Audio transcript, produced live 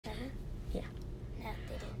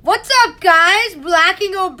up, guys? Black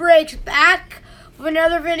and Gold Breaks back with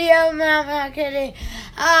another video. No, I'm not kidding.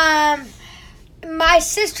 My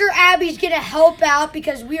sister Abby's gonna help out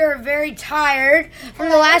because we are very tired from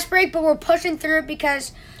the last break, but we're pushing through it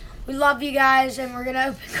because we love you guys and we're gonna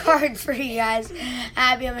open cards for you guys.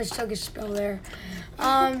 Abby almost took a spill there.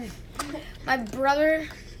 My brother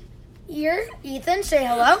here, Ethan, say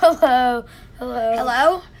hello. Hello. Hello.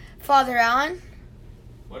 Hello, Father Alan.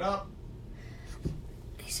 What up?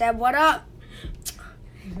 He said, "What up?"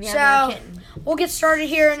 Yeah, So we'll get started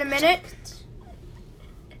here in a minute.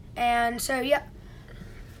 And so, yeah.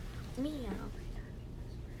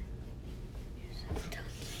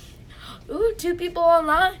 Ooh, 2 people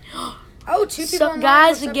online. Oh, 2 people. Sup, online.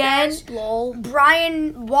 guys, What's up, again. guys? Lol.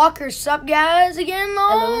 Brian Walker, sup, guys, again.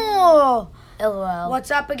 Oh. LOL. What's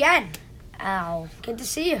up again? Ow. Good to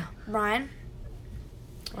see you, Brian.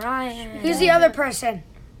 Ryan. Who's the other person?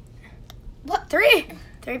 What? 3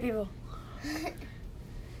 people.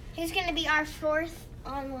 He's gonna be our 4th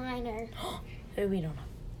onliner. Who we don't know.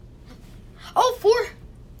 Oh, 4.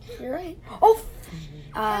 You're right. Oh.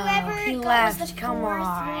 Whoever He was left. the Come 4th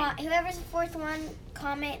on. one, whoever's the 4th one,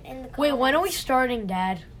 comment in the comments. Wait, when are we starting,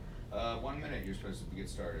 Dad? 1 minute. You're supposed to get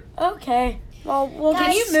started. Okay. Well, can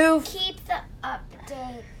Guys, you move? Keep the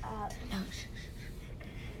update up.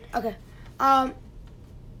 Okay. No,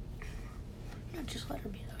 just let her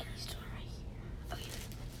be. Okay.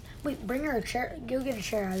 Wait, bring her a chair. Go get a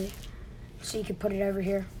chair, Ivy, so you can put it over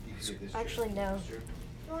here. You can get this Actually, no.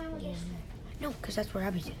 No, because that's where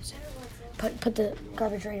Abby is. Put the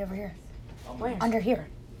garbage right over here. Where? Under here.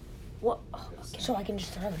 What? So I can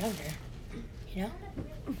just throw it under. You know?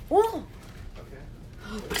 Whoa.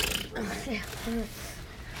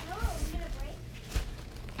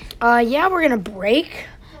 Okay. Yeah, we're gonna break.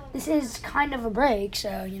 This is kind of a break,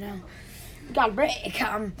 so you know, gotta break.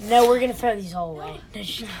 No, we're gonna throw these all away.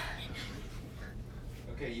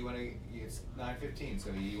 Okay. You want to? It's 9:15.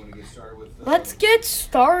 So you want to get started with? Let's get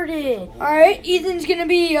started. All right, Ethan's gonna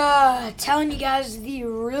be telling you guys the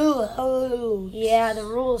rules. Yeah, the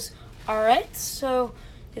rules. All right. So,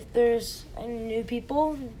 if there's any new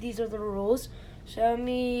people, these are the rules. So,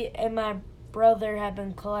 me and my brother have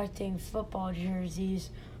been collecting football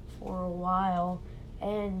jerseys for a while,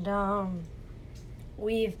 and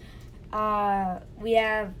we've been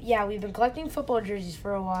collecting football jerseys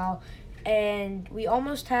for a while, and we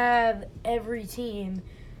almost have every team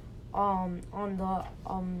on the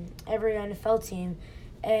every NFL team.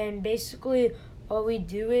 And basically what we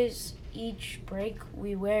do is each break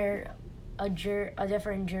we wear a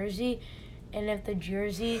different jersey, and if the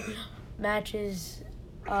jersey matches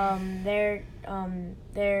their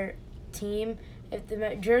team, if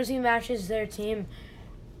the jersey matches their team,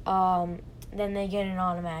 then they get an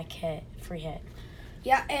automatic free hit.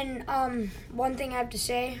 Yeah, and one thing I have to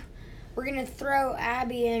say, we're gonna throw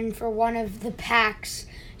Abby in for one of the packs.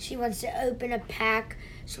 She wants to open a pack,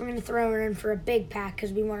 so we're gonna throw her in for a big pack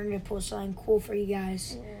because we wanted to pull something cool for you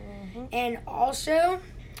guys. Mm-hmm. And also,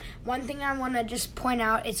 one thing I want to just point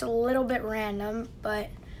out, it's a little bit random, but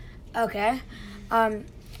okay.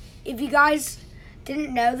 If you guys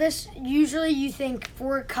didn't know this, usually you think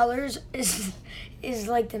 4 colors is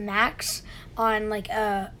like the max on like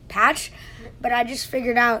a patch, but I just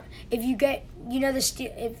figured out if you get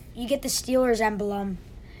if you get the Steelers emblem,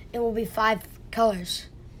 it will be 5 colors.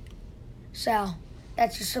 So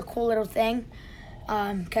that's just a cool little thing,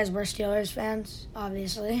 because we're Steelers fans,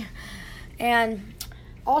 obviously. And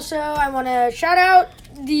also, I want to shout out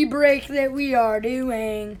the break that we are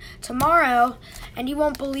doing tomorrow, and you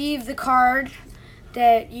won't believe the card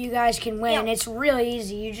that you guys can win. Yeah. It's really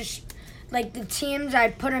easy. You just, like the teams,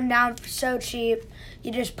 I put them down for so cheap.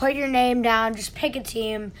 You just put your name down, just pick a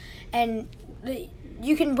team, and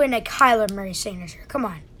you can win a Kyler Murray signature. Come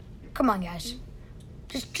on, guys.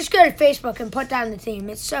 Just go to Facebook and put down the team.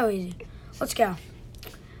 It's so easy. Let's go.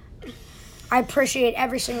 I appreciate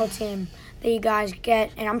every single team that you guys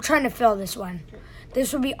get, and I'm trying to fill this one.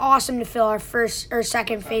 This would be awesome to fill our first or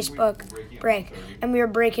second Facebook break, and we're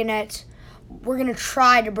gonna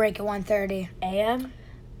try to break at 1:30 a.m.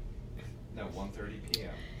 No, 1:30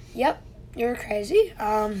 p.m. Yep, you're crazy.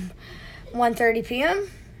 1:30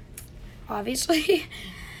 p.m. obviously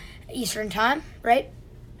Eastern time, right?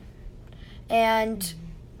 And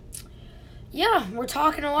yeah, we're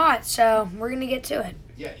talking a lot, so we're gonna get to it.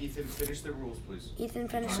 Yeah, Ethan, finish the rules, please. Ethan,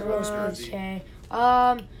 finish the rules, please. Okay.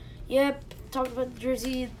 Yep. Talked about the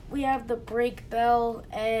jersey. We have the break bell,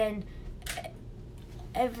 and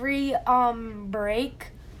every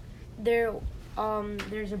break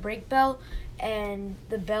there's a break bell, and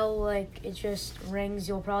the bell, it just rings.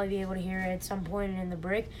 You'll probably be able to hear it at some point in the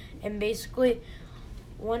break. And basically,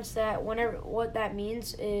 what that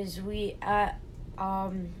means is we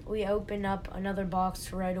open up another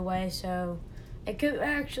box right away. So it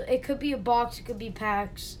could be a box, it could be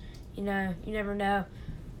packs. You know, you never know.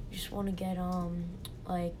 Just want to get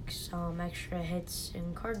like some extra hits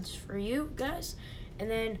and cards for you guys. And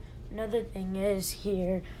then another thing is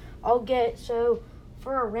here, for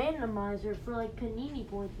a randomizer for like Panini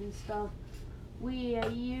points and stuff, we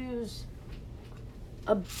use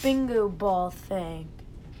a bingo ball thing.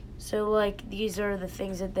 So like these are the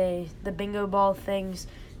things that the bingo ball things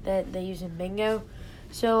that they use in bingo.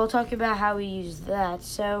 So I'll talk about how we use that.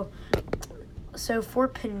 So for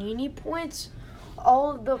Panini points,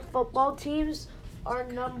 all of the football teams are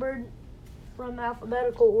numbered from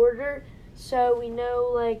alphabetical order. So we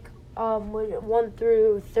know like 1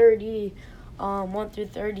 through 30, 1 through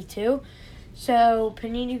 32. So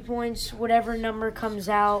Panini points, whatever number comes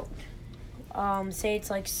out, say it's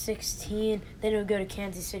like 16, then it would go to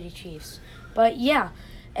Kansas City Chiefs. But yeah,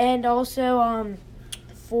 and also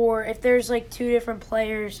for if there's like 2 different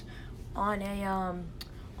players on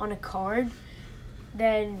a card,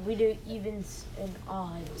 then we do evens and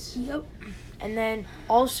odds. Yep. And then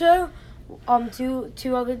also,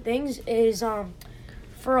 two other things is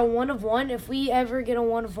for a 1 of 1, if we ever get a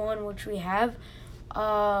 1 of 1, which we have,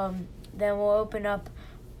 then we'll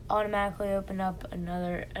automatically open up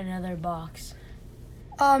another box.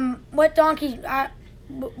 What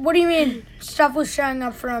do you mean stuff was showing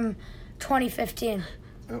up from 2015?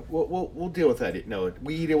 We'll deal with that. No,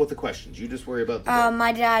 we deal with the questions. You just worry about the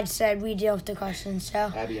My dad said we deal with the questions, so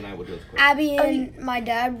Abby and I will deal with the questions. Abby and my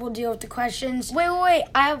dad will deal with the questions. Wait,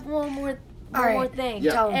 I have one more thing.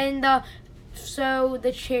 Yeah. And so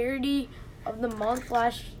the charity of the month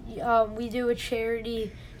we do a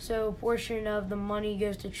charity, so a portion of the money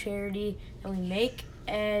goes to charity that we make.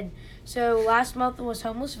 And so last month was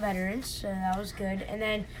homeless veterans, so that was good. And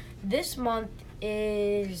then this month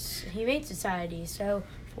is Humane Society, so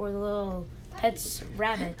for the little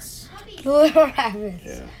rabbits. Little rabbits.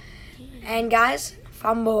 Yeah. And guys,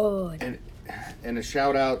 fumbled. And a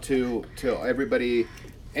shout out to anybody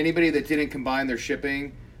that didn't combine their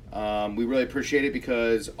shipping. We really appreciate it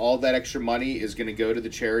because all that extra money is going to go to the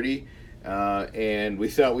charity. And we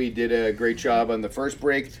thought we did a great job on the first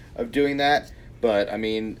break of doing that. But, I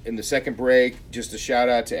mean, in the second break, just a shout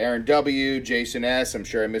out to Aaron W., Jason S., I'm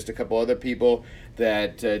sure I missed a couple other people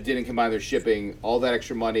that didn't combine their shipping. All that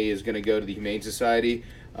extra money is going to go to the Humane Society.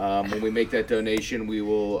 When we make that donation, we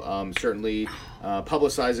will certainly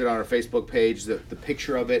publicize it on our Facebook page, the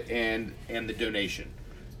picture of it and the donation.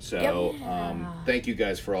 So thank you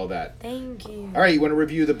guys for all that. Thank you. All right, you want to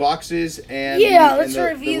review the boxes and let's the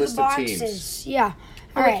review list the of boxes. teams? Yeah.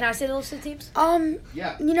 All Wait, right. can I say the list of teams?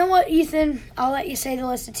 Yeah. You know what, Ethan? I'll let you say the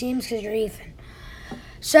list of teams because you're Ethan.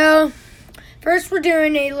 So, first we're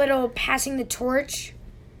doing a little passing the torch.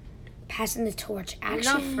 Passing the torch. Not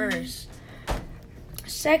Action. first.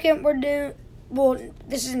 Second, we're doing. Well,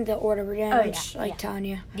 this isn't the order we're doing. Oh, I'm just telling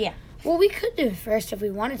you. Yeah. Well, we could do it first if we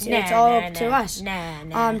wanted to. It's all up to us.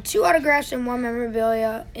 2 autographs and 1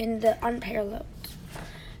 memorabilia in the unparalleled.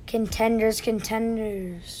 Contenders.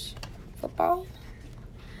 Football.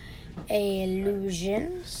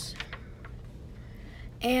 Illusions.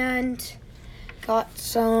 And got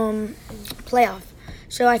some playoff.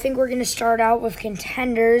 So I think we're going to start out with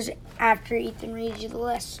contenders after Ethan reads you the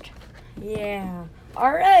list. Yeah.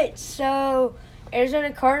 All right. So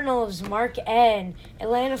Arizona Cardinals, Mark N.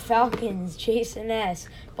 Atlanta Falcons, Jason S.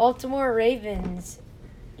 Baltimore Ravens,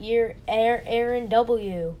 Aaron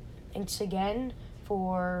W. Thanks again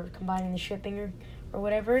for combining the shipping or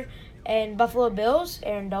whatever. And Buffalo Bills,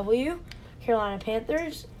 Aaron W. Carolina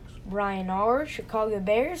Panthers, Brian R. Chicago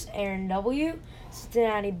Bears, Aaron W.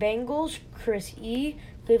 Cincinnati Bengals, Chris E.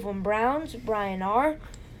 Cleveland Browns, Brian R.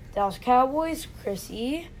 Dallas Cowboys, Chris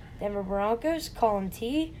E. Denver Broncos, Colin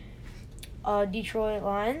T. Detroit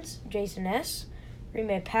Lions, Jason S. Green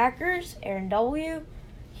Bay Packers, Aaron W.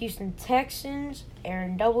 Houston Texans,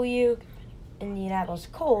 Aaron W. Indianapolis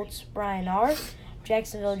Colts, Brian R.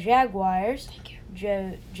 Jacksonville Jaguars,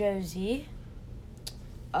 Josie.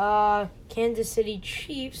 Kansas City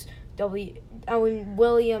Chiefs,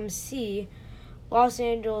 William C. Los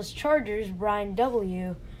Angeles Chargers, Brian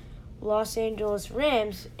W. Los Angeles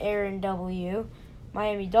Rams, Aaron W.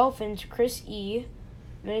 Miami Dolphins, Chris E.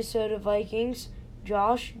 Minnesota Vikings,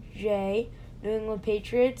 Josh J. New England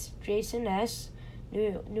Patriots, Jason S.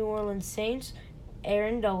 New Orleans Saints,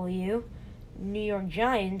 Aaron W. New York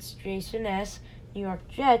Giants, Jason S. New York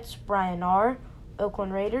Jets, Brian R.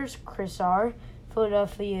 Oakland Raiders, Chris R.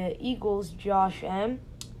 Philadelphia Eagles, Josh M.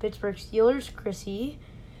 Pittsburgh Steelers, Chris E.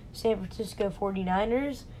 San Francisco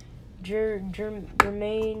 49ers,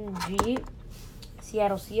 Jermaine G,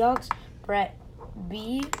 Seattle Seahawks. Brett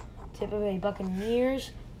B, Tampa Bay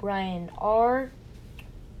Buccaneers. Brian R,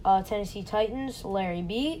 Tennessee Titans. Larry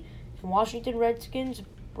B, and Washington Redskins.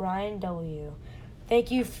 Brian W. Thank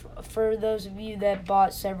you for those of you that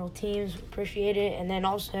bought several teams. Appreciate it. And then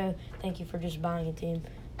also, thank you for just buying a team,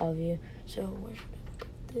 all of you. So, where should I put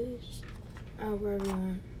this? Oh, wherever you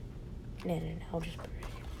want. No. I'll just put it here.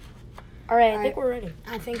 All right, I think we're ready.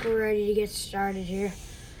 I think we're ready to get started here.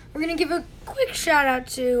 We're going to give a quick shout out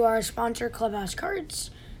to our sponsor, Clubhouse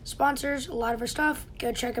Cards. Sponsors a lot of our stuff.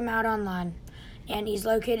 Go check him out online. And he's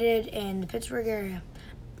located in the Pittsburgh area.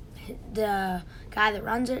 The guy that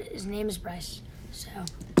runs it, his name is Bryce. So,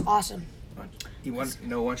 awesome. Why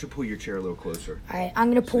don't you pull your chair a little closer? All right,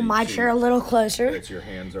 I'm going to pull my chair a little closer. That's your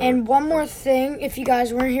hands are. And one more thing, if you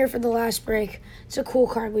guys weren't here for the last break, it's a cool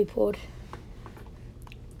card we pulled.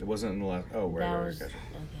 It wasn't in the last. Oh, right. Gotcha.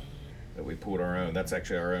 That we pulled our own. That's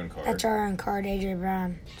actually our own card. That's our own card, AJ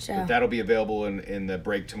Brown. So But that'll be available in the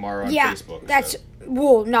break tomorrow on yeah, Facebook. that's so.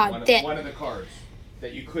 well, not one that. of the cards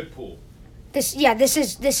that you could pull. This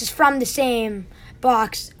is from the same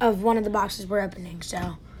box of one of the boxes we're opening.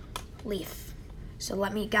 So, Leaf. So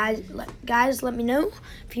let me let me know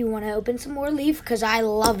if you want to open some more Leaf because I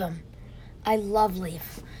love them. I love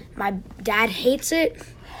Leaf. My dad hates it.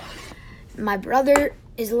 My brother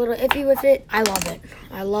is a little iffy with it. I love it.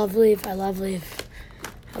 I love Leaf. I love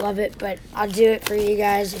it, but I'll do it for you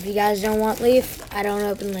guys. If you guys don't want Leaf, I don't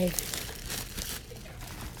open Leaf.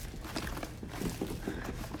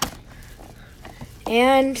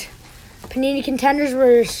 And Panini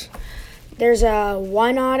Contenders there's a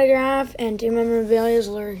 1 autograph and 2 memorabilia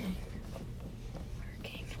lurking.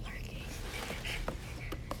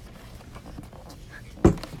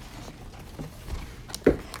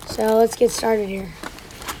 So let's get started here.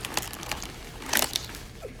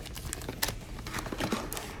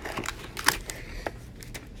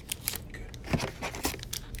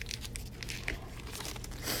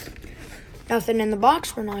 Nothing in the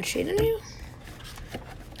box. We're not cheating you.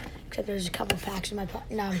 Except there's a couple packs in my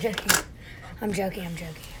pocket. No, I'm joking. I'm joking.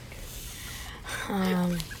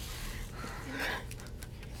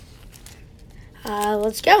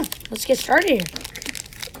 Let's go. Let's get started here.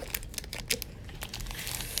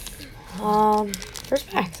 First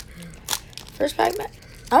pack.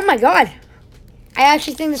 Oh my god. I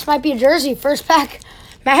actually think this might be a jersey. First pack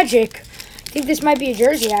Magic. I think this might be a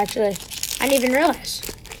jersey, actually. I didn't even realize.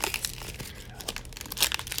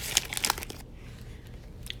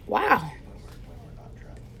 Wow.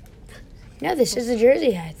 No, this is a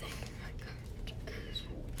jersey, I think.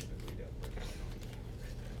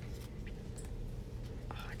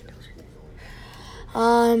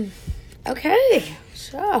 Okay.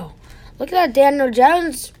 So, look at that Daniel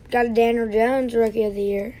Jones. Got a Daniel Jones Rookie of the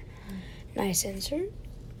Year. Nice insert.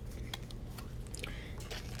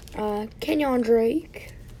 Kenyon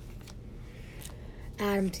Drake.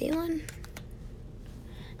 Adam Thielen.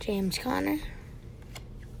 James Conner.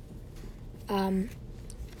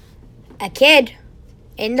 A kid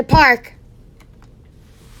in the park.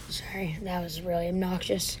 Sorry, that was really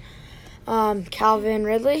obnoxious. Calvin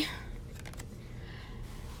Ridley.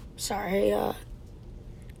 Sorry,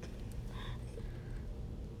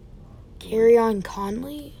 Garyon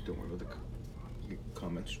Conley. Don't worry about the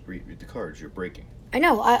comments. Read the cards. You're breaking. I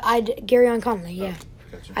know. Garyon Conley. Yeah,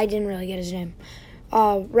 Gotcha. I didn't really get his name.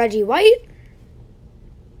 Reggie White.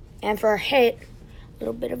 And for a hit, a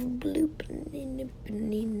little bit of a bloop.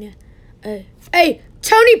 Hey,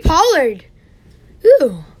 Tony Pollard.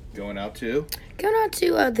 Ooh. Going out to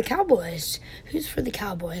The Cowboys. Who's for the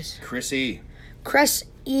Cowboys? Chris E. Chris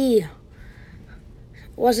E.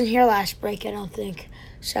 Wasn't here last break, I don't think.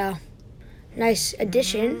 So, nice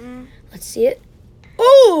addition. Let's see it.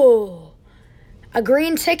 Ooh! A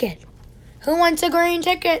green ticket. Who wants a green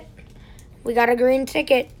ticket? We got a green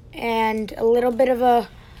ticket and a little bit of a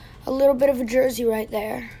jersey right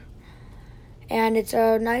there. And it's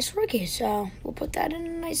a nice rookie, so we'll put that in a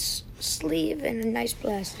nice sleeve and a nice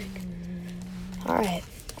plastic. All right,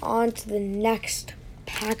 on to the next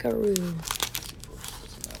packaroo.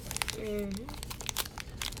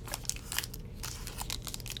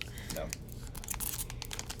 No.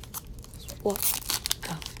 What?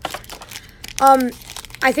 Oh.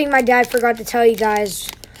 I think my dad forgot to tell you guys,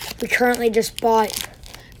 we currently just bought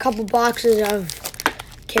a couple boxes of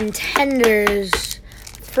Contenders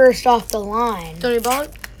first off the line. Tony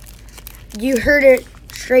Pollard? You heard it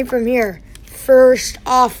straight from here. First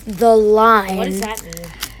off the line. What does that mean?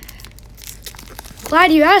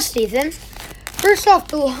 Glad you asked, Ethan. First off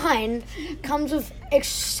the line comes with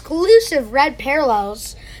exclusive red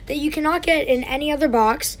parallels that you cannot get in any other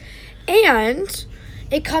box. And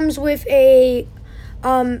it comes with a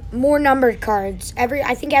more numbered cards.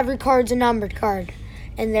 I think every card's a numbered card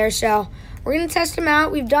in there. So we're gonna test them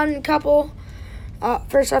out. We've done a couple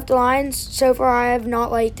first off the lines. So far, I have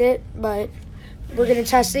not liked it, but we're gonna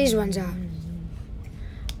test these ones out.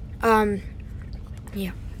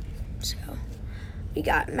 Yeah. So we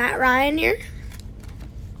got Matt Ryan here.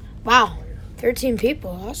 Wow, 13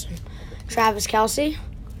 people. Awesome. Travis Kelce.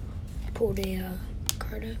 Pulled a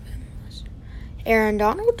card up. Aaron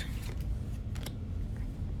Donald.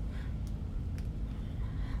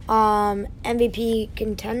 MVP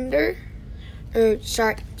contender.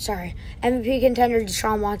 MVP contender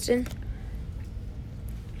Deshaun Watson.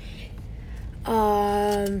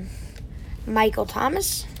 Michael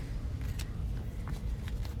Thomas.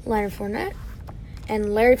 Leonard Fournette.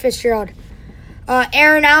 And Larry Fitzgerald.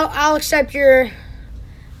 Aaron, I'll accept your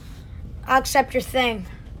thing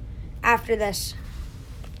after this.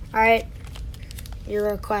 All right, your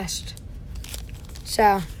request.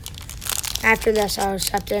 So after this, I'll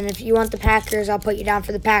accept it. And if you want the Packers, I'll put you down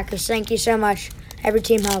for the Packers. Thank you so much. Every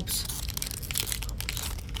team helps.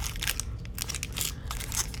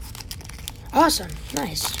 Awesome,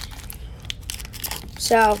 nice.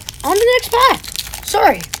 So on to the next pack.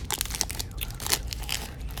 Sorry.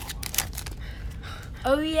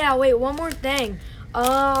 Oh yeah, wait, one more thing.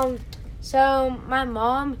 So my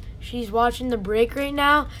mom, she's watching the break right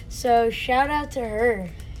now, so shout out to her.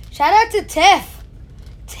 Shout out to Tiff.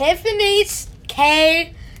 Tiffany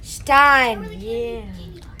K. Stein. Yeah.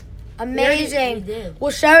 Amazing. We did.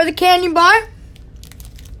 We'll show her the candy bar.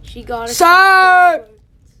 She got us. So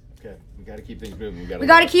Okay, we got to keep things moving. we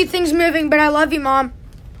got to keep things moving, but I love you, Mom.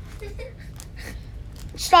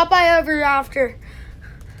 Stop by over after.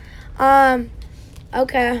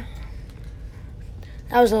 Okay.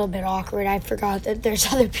 That was a little bit awkward. I forgot that there's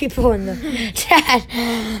other people in the chat.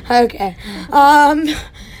 Okay.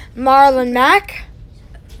 Marlon Mack.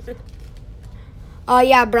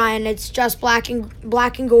 Yeah, Brian, it's just black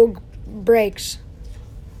and gold breaks.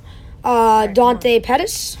 Dante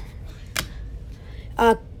Pettis.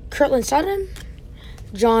 Kirtland Sutton.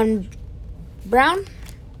 John Brown.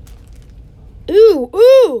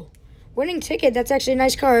 Ooh. Winning ticket. That's actually a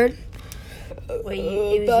nice card. Wait,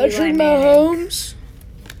 it was Patrick Eli Manning. Mahomes.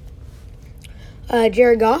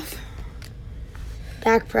 Jared Goff.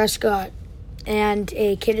 Dak Prescott. And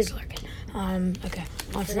a kid is lurking. Okay. On to the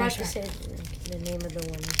Forgot next to pack. say the name of the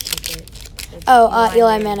winning ticket. It's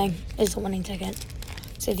Eli Manning is the winning ticket.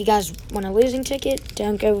 So if you guys want a losing ticket,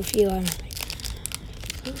 don't go with Eli Manning.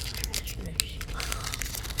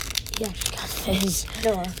 Yeah, she got this.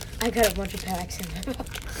 No, I got a bunch of packs in there.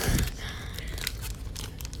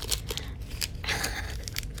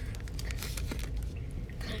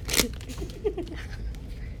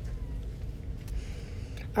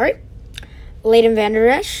 All right. Leighton Vander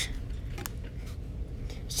Esch.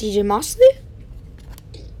 CJ Mosley.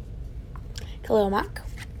 Khalil Mack.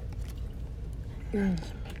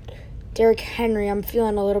 Derrick Henry. I'm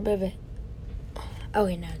feeling a little bit of it. Oh,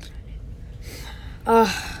 wait, no. It's not it.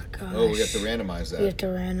 Oh, gosh. Oh, we have to randomize We that. have to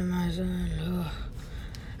randomize it. Ugh.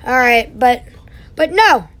 All right, but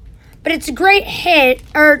no. But it's a great hit,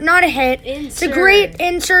 or not a hit. It's a great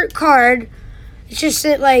insert card. It's just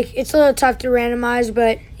that, like, it's a little tough to randomize,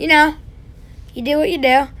 but, you know, you do what you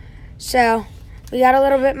do. So, we got a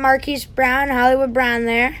little bit Marquise Brown, Hollywood Brown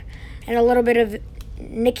there, and a little bit of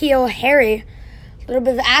N'Keal Harry. A little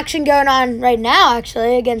bit of action going on right now,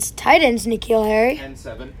 actually, against Titans, N'Keal Harry.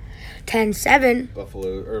 10-7. 10-7.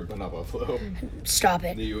 Buffalo, or not Buffalo. Stop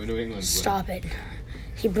it. The New England. Stop it.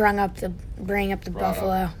 He bring up the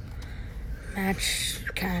Buffalo. Match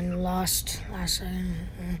kind of lost last second.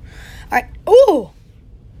 All right. Ooh!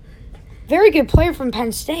 Very good player from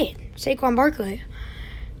Penn State. Saquon Barkley.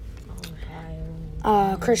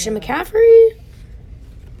 Christian McCaffrey.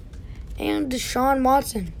 And Deshaun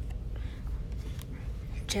Watson.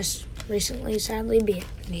 Just recently, sadly, beat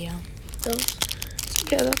the Bills. It's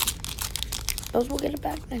okay, though. Bills will get it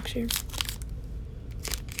back next year.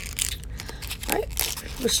 All right.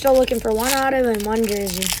 We're still looking for one auto and one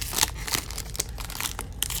jersey.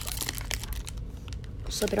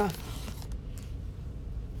 Slip it off.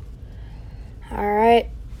 All right.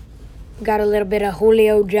 Got a little bit of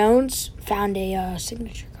Julio Jones. Found a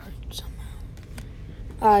signature card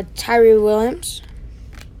somehow. Tyree Williams.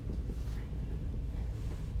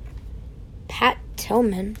 Pat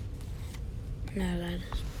Tillman. No, that is.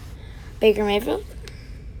 Baker Mayfield.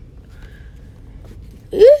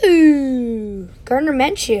 Ooh. Gardner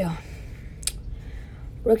Minshew.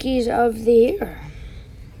 Rookies of the year.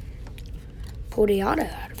 Pulled the auto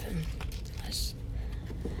out of him. Nice.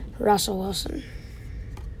 Russell Wilson.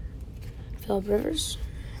 Philip Rivers.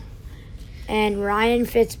 And Ryan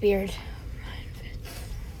Fitzbeard.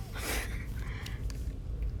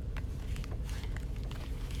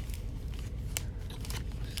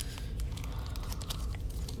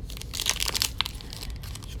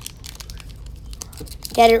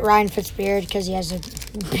 Get it, Ryan Fitzbeard, because he has a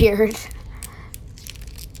beard.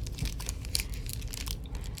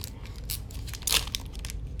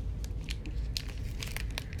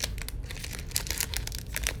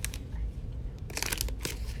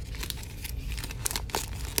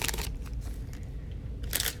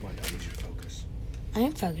 Come on, Dad, you should focus. I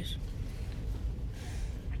am focused.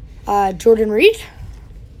 Jordan Reed.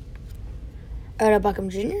 Odell Beckham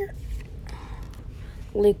Jr.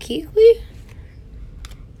 Luke Kuechly.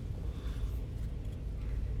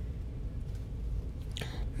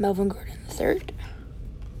 Melvin Gordon III.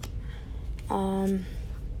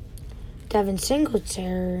 Devin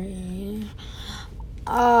Singletary.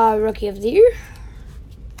 Rookie of the Year.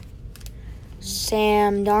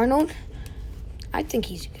 Sam Darnold. I think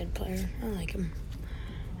he's a good player. I like him.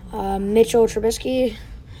 Mitchell Trubisky.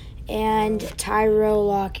 And Tyro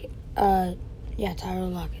Lockett. Tyro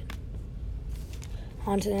Lockett.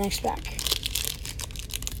 On to the next pack.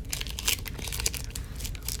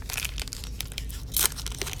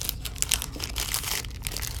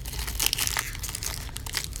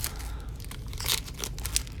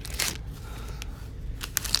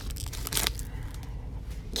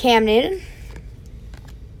 Cam Newton,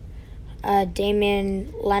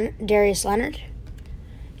 Darius Leonard,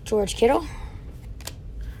 George Kittle,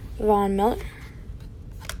 Von Miller,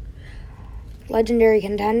 legendary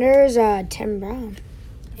contenders, Tim Brown,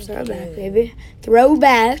 throwback, baby,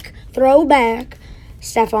 throwback,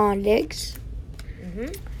 Stephon Diggs,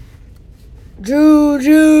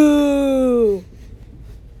 Juju,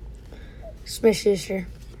 Smith-Schuster,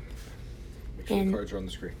 and Cards are on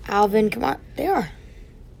the screen. Alvin Kamara. They are.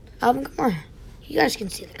 Alvin Kamara. You guys can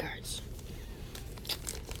see the cards.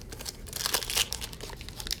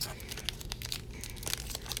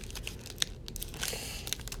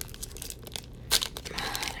 There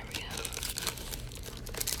we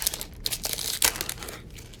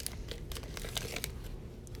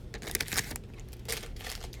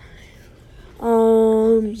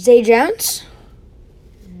go. Zay Jones.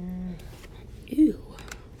 Ew.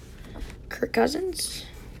 Kirk Cousins.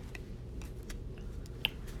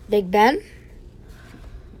 Big Ben.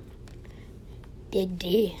 Big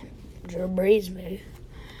D. Drew Brees, maybe.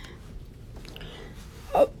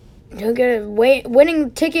 Oh, don't get a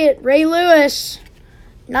winning ticket, Ray Lewis.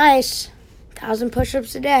 Nice. 1,000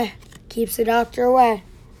 push-ups a day. Keeps the doctor away.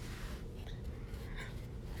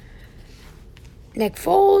 Nick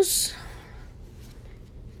Foles.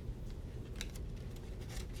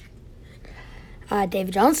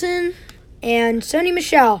 David Johnson. And Sony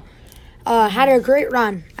Michel. Had a great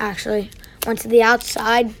run, actually. Went to the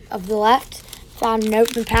outside of the left, found an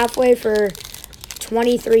open pathway for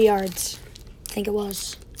 23 yards. I think it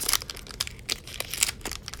was.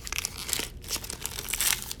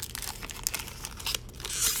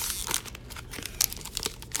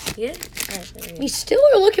 Yeah. All right, there We still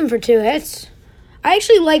are looking for 2 hits. I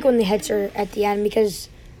actually like when the hits are at the end because,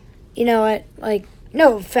 you know what, like,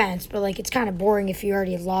 no offense, but, like, it's kind of boring if you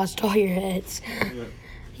already lost all your hits.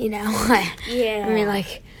 You know? Yeah. I mean,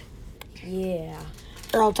 like, Yeah.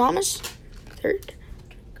 Earl Thomas, 3rd.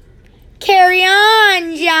 Carry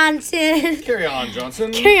on, Johnson. Carry on,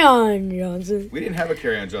 Johnson. Carry on, Johnson. We didn't have a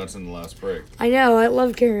Carry on Johnson in the last break. I know, I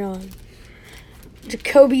love Carry on.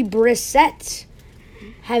 Jacoby Brissett.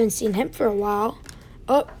 Haven't seen him for a while.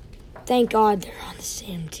 Oh, thank God they're on the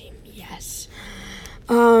same team. Yes.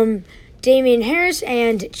 Damian Harris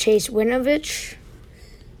and Chase Winovich.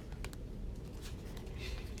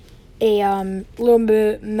 A little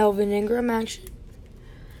bit Melvin Ingram action.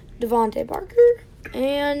 Devontae Parker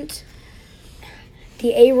and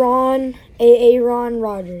the Aaron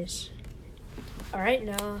Rodgers. All right,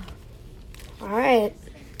 Noah. All right.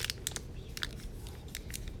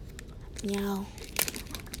 Meow.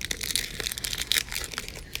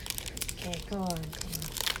 Okay, come on.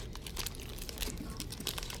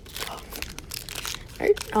 All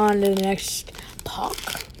right, on to the next puck.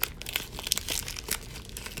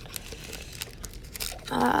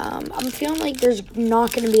 I'm feeling like there's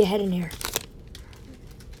not going to be a head in here.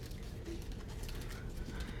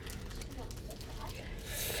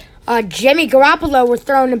 Jimmy Garoppolo, we're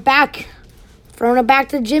throwing it back. Throwing it back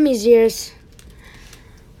to Jimmy's ears.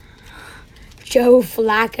 Joe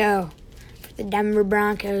Flacco for the Denver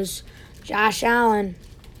Broncos. Josh Allen.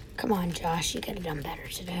 Come on, Josh. You could have done better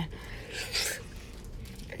today.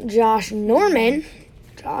 Josh Norman.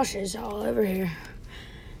 Josh is all over here.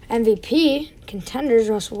 MVP, contenders,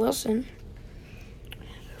 Russell Wilson.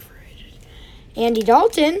 Andy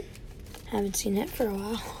Dalton. Haven't seen it for a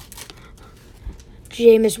while.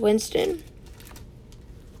 Jameis Winston.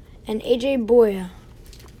 And AJ Boya.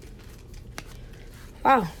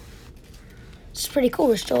 Wow. This is pretty cool.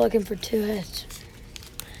 We're still looking for 2 hits.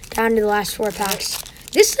 Down to the last 4 packs.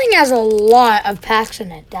 This thing has a lot of packs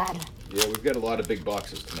in it, Dad. Yeah, we've got a lot of big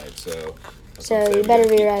boxes tonight, so. So you better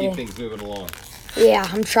be ready. Keep things moving along. Yeah,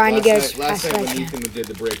 I'm trying to go as Last fast as night I when can. Ethan did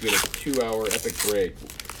the break, we had a 2-hour epic break,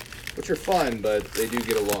 which are fun, but they do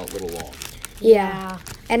get a little long, Yeah.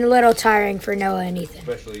 And a little tiring for Noah and Ethan.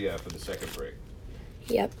 especially for the second break.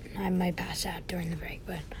 Yep, I might pass out during the break,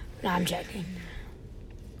 but no, I'm joking.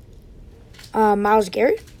 Myles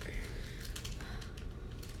Garrett.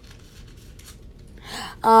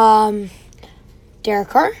 Derek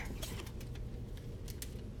Carr.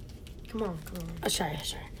 Come on. Oh, sorry.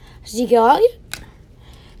 Ezekiel Elliott.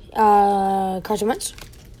 Carson Wentz.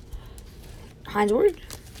 Hines Ward.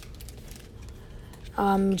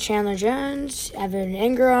 Chandler Jones, Evan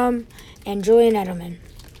Ingram, and Julian Edelman.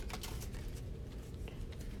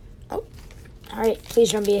 Oh, all right.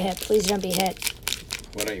 Please don't be a hit.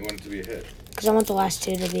 Why don't you want it to be a hit? Because I want the last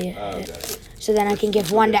 2 to be a Oh, hit. okay. So then I can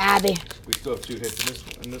give 1 to Abby. We still have 2 hits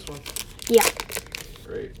in this one? Yeah.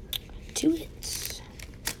 Great. 2 hits.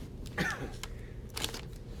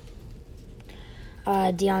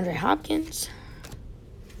 DeAndre Hopkins.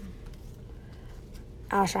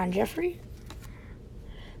 Alshon Jeffrey.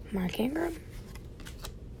 Mark Ingram.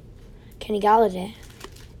 Kenny Galladay.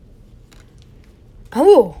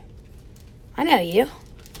 Oh, I know you.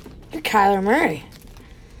 You're Kyler Murray.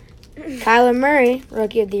 Kyler Murray,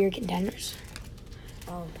 Rookie of the Year contenders.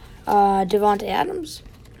 Devontae Adams.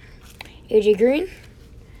 AJ Green.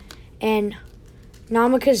 And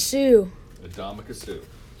Namaka Suh. Adamaka Suh.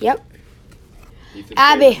 Yep. Ethan's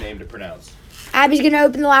Abby. favorite name to pronounce. Abby's going to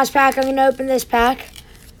open the last pack. I'm going to open this pack.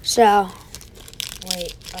 So,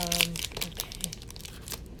 Wait, okay.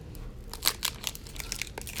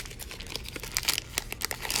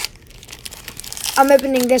 I'm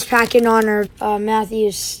opening this pack in honor of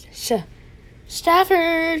Matthew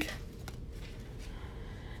Stafford.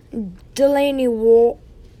 Delaney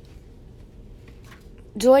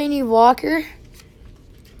Walker.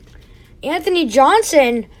 Anthony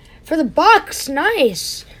Johnson for the Bucks.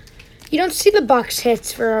 Nice. You don't see the Bucks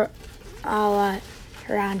hits for a lot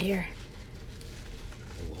around here.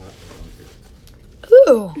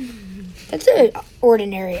 Ooh. That's an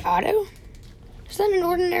ordinary auto. Is that an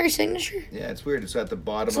ordinary signature? Yeah, it's weird. It's at the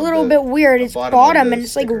bottom. It's a little bit weird. It's bottom of bottom the and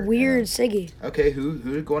it's like sticker, weird Siggy. Okay, who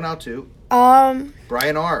it going out to?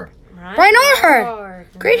 Brian R. R.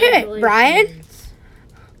 Great hit, Brian.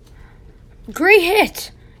 Great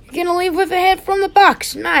hit. You're gonna leave with a hit from the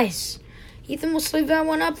Bucks. Nice. Ethan will sleeve that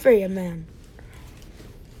one up for you, man.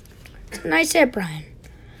 Nice hit, Brian.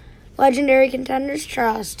 Legendary contenders: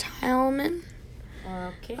 Charles Tillman,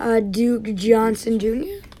 Okay. Duke Johnson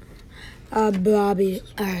Jr., Bobby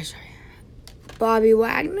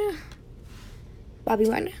Wagner,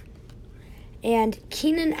 and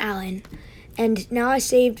Keenan Allen. And now I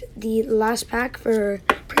saved the last pack for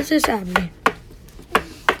Princess Abby.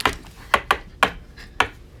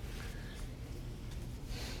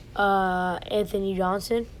 Anthony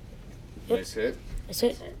Johnson. Nice hit. That's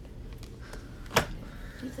it.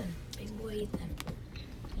 Ethan, big boy Ethan.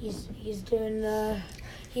 He's doing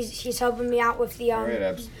he's helping me out with the All right,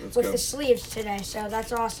 Abs, let's with go. the sleeves today, so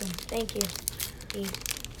that's awesome. Thank you.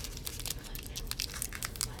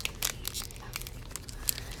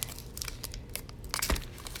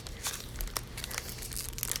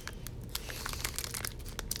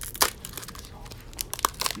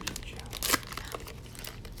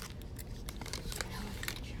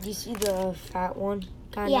 Do you see the fat one?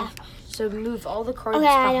 Kind Yeah. of? So move all the cards Okay,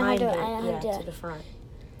 I know how behind to do it. it. I know how to do to it. the front.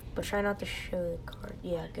 But try not to show the card.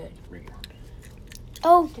 Yeah, good.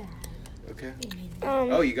 Oh, Okay.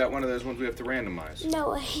 um, Oh, you got one of those ones we have to randomize.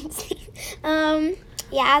 no,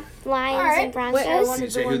 yeah, Lions All right. and Broncos. Wait, I want- Can you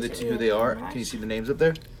say who they are? Can you see the names up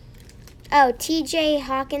there? Oh, T.J.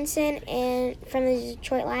 Hawkinson and from the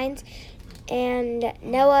Detroit Lions, and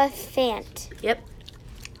Noah Fant.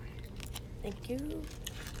 Thank you.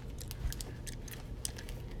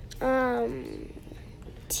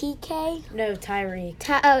 T.K. No, Tyreek.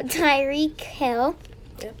 Tyreek Hill.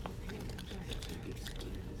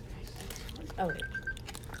 Oh, wait.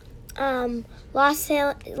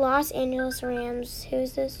 Los Angeles Rams.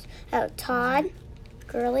 Who's this? Oh, Todd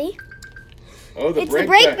Gurley. Oh, the It's break the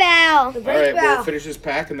break pack. bell. All right, we'll finish this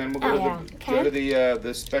pack and then we'll go Oh, to okay.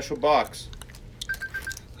 the special box.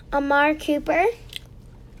 Amar Cooper.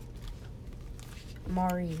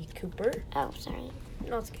 Mari Cooper. Oh, sorry.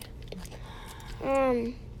 No, it's good.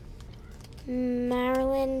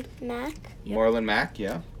 Marilyn Mack. Yep. Marlon Mack,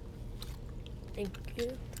 yeah. Thank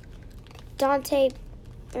you. Dante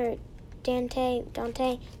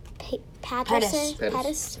Patterson.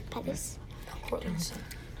 Pettis. Portland.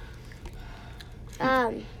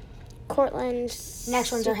 Cortland.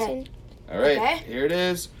 Next one's our Sutton. head. All right, Okay. here it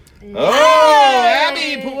is. Nice. Oh,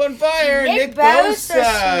 Abby, pull on fire. Nick Nick Bosa,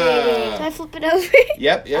 Bosa. Do I flip it over?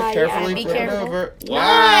 Yep, yeah, carefully be flip it careful. over. Nice.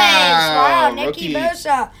 Wow, rookie. Nicky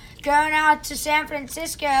Bosa going out to San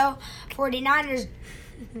Francisco 49ers.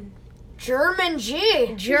 German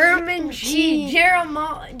G. German G.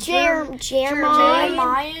 Jeremiah. Jermaine.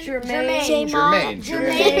 Jermaine.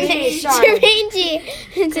 Sorry. Jermaine G.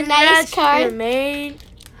 It's a nice card. Jermaine.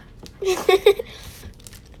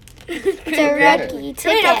 It's a rookie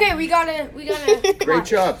ticket. Okay, we gotta. Great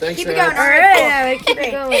job. Thanks, Keep it Abby. going. All right, Keep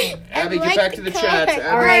it going. Abby, I get like back to the the chats. color. Abby,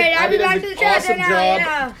 All right, Abby, does back an to the chats awesome right job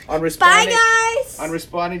now. on responding. Bye, guys. On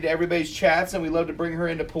responding to everybody's chats, and we love to bring her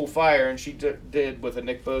in to pull fire, and she did with a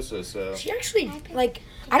Nick Bosa. So She actually, like,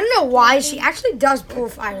 I don't know why, she actually does pull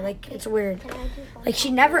fire. Like, it's weird. Like,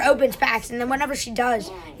 she never opens packs, and then whenever she does,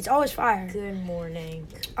 it's always fire. Good morning.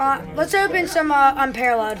 Let's open some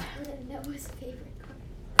unparalleled. Noah's favorite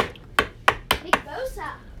card. Nick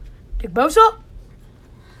Bosa. Nick Bosa?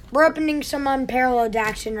 We're opening some unparalleled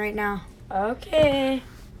action right now. Okay.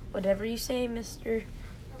 Whatever you say, mister.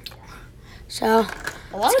 So,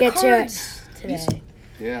 A lot Let's of get to it. cards today.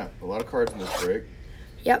 yeah, a lot of cards in this break.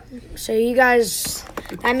 yep. So, you guys,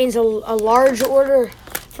 that means a large order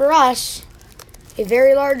for us. A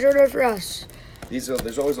very large order for us.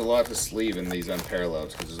 There's always a lot to sleeve in these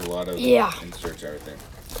unparalleled because there's a lot of Yeah. inserts, everything.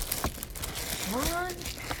 One.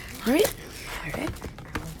 All right. All right.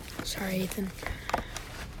 Sorry, Ethan.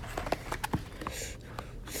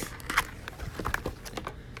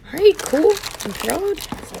 All right, cool. Unparalleled.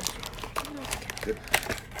 Good.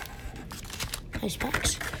 Nice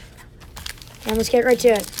packs. And let's get right to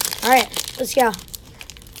it. All right, let's go.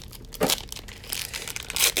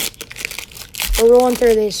 We're rolling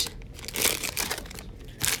through these.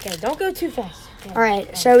 Okay, don't go too fast. Okay. All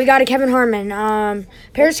right, so we got a Kevin Harmon.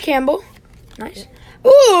 Paris Campbell. Nice.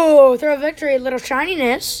 Ooh, throw a victory, little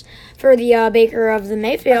shininess for the Baker of the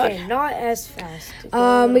Mayfield. Okay, not as fast.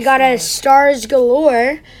 We got a Stars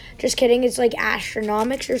Galore. Just kidding, it's like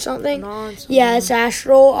Astronomics or something. Yeah, it's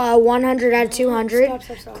Astral. 100 out of 200.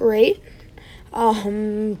 Stop. Great.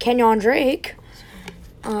 Kenyon Drake.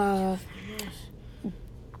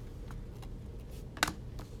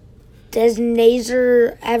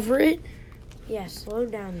 Desnazer Everett. Yeah, slow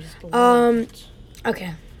down just a little bit.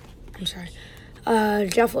 Okay. I'm sorry.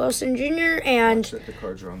 Jeff Wilson Jr. and Set the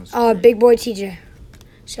cards are on the screen. Big Boy TJ.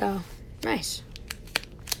 So, nice.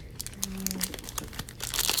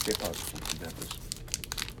 Get pause. You got this.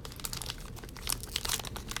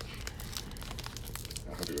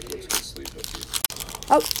 I hope it looks good sleeve up here.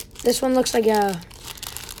 Oh, this one looks like a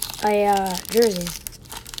jersey.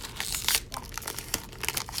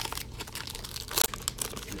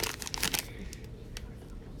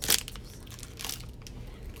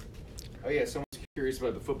 Oh yeah, someone's curious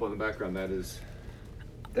about the football in the background.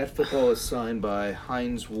 That football is signed by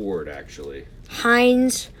Hines Ward, actually.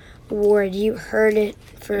 Hines Ward, you heard it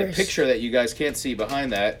And first. a picture that you guys can't see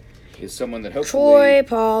behind that is someone that Troy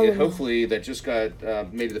Polamalu. hopefully that just got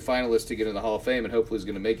maybe the finalist to get in the Hall of Fame, and hopefully is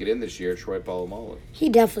going to make it in this year. Troy Polamalu. He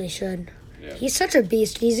definitely should. Yeah. He's such a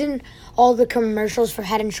beast. He's in all the commercials for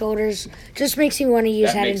Head and Shoulders. Just makes me want to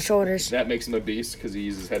use Head and Shoulders. That makes him a beast because he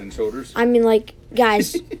uses Head and Shoulders. I mean, like,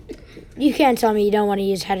 guys, you can't tell me you don't want to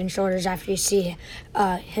use Head and Shoulders after you see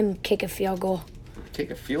him kick a field goal. Kick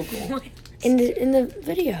a field goal. In the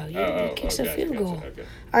video, he kicks a field goal. Okay.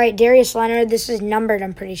 All right, Darius Leonard. This is numbered.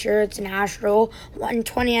 I'm pretty sure it's an Astral.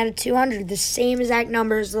 120 out of 200. The same exact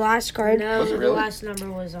number as the last card. No, Was it the really? last number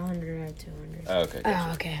was 100 out of 200. Oh, okay.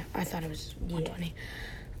 Oh, okay. I thought it was 120.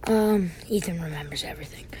 Ethan remembers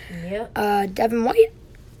everything. Yep. Devin White,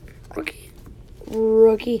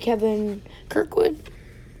 rookie Kevin Kirkwood,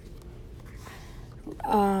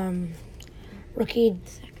 rookie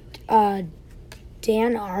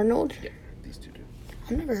Dan Arnold. Yeah, these two do.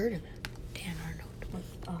 I've never heard of it. Dan Arnold.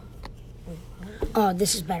 Oh,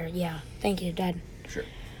 this is better. Yeah, thank you, Dad. Sure.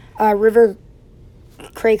 River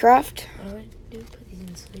Craycraft. What do I do? Put these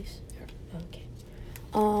in sleeves?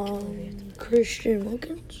 Okay. Christian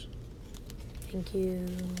Wilkins. Thank you.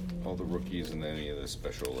 All the rookies and any of the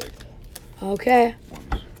special Okay.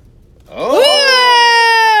 ones. Oh,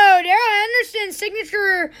 Oh! Daryl Henderson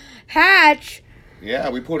signature hatch. Yeah,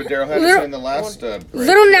 we pulled a Daryl Henderson in the last break.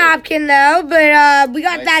 Little napkin though, but we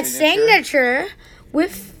got Nice that signature. signature.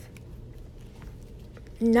 with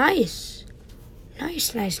nice. And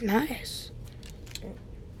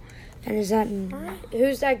is that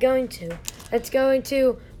Who's that going to? That's going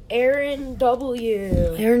to Aaron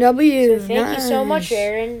W. Aaron W? So thank you so much, Nice.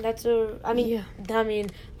 Aaron. I'm Yeah.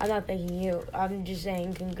 not thanking you. I'm just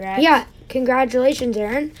saying congrats. Yeah, congratulations,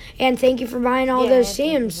 Aaron, and thank you for buying all those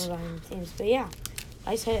thank you teams. for buying the teams. But yeah,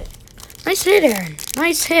 nice hit. Nice hit, Aaron.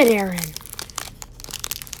 Nice hit, Aaron.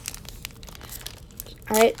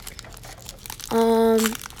 All right.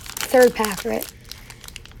 Third pack, right?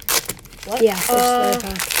 What? Yeah, this third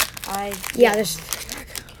pack. Yeah, this third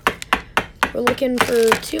pack. We're looking for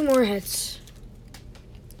 2 more hits.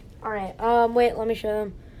 All right. Wait. Let me show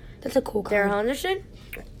them. That's a cool Darrell card. Henderson.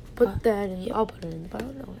 Put that in. I'll put it in the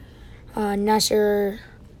pile. Nasser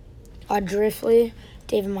Drifley,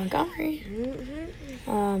 David Montgomery,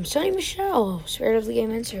 Mm-hmm. Sonny Michelle, Spirit of the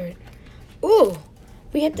Game insert. Ooh,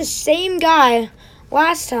 we hit the same guy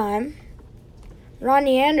last time.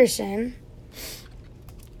 Ronnie Anderson,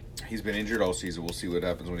 He's been injured all season. We'll see what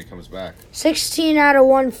happens when he comes back. 16 out of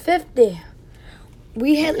 150.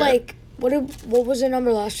 We hit Okay. what was the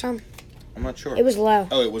number last time? I'm not sure. It was low.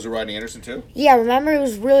 Oh, it was a Rodney Anderson too? Yeah, remember it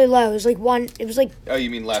was really low. It was like Oh, you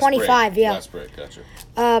mean last 25, break? yeah. Last break, gotcha.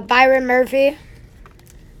 Byron Murphy.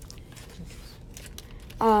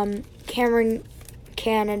 Cameron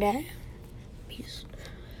Canada.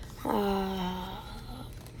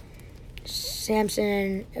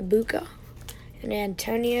 Samson Ibuka. And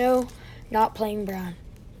Antonio not playing Brown.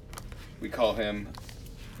 We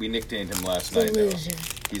nicknamed him last The night. Though.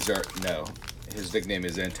 loser. His nickname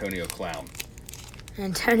is Antonio Clown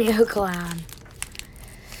Antonio Clown.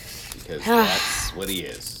 because that's what he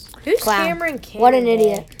is. Who's Clown. Cameron Canada? What an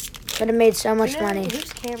idiot. Could have made so much money.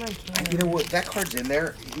 Who's Cameron Canada? You know what? That card's in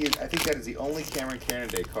there. I think that is the only Cameron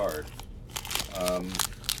Canada card.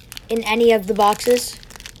 In any of the boxes.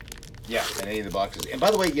 Yeah, in any of the boxes. And by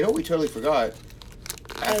the way, you know what we totally forgot?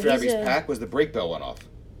 After he's Abby's a- pack was the break bell went off.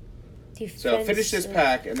 So finish this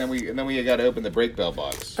pack, and then we got to open the break bell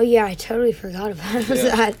box. Oh yeah, I totally forgot about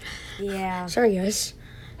Yeah. that. Yeah. Sorry guys.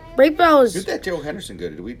 Break bells. Who'd that Joe Henderson go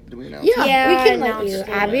to? Did we announce? Yeah, Yeah, we can I let you, announced it.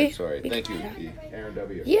 Abby. Right, sorry. Thank you, Aaron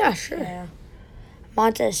W. Yeah, sure. Yeah.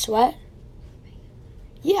 Montez Sweat.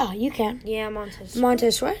 Yeah, you can. Yeah, Montez.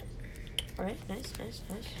 Montez Sweat. All right. Nice.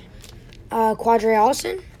 Quadre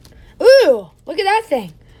Allison. Ooh, look at that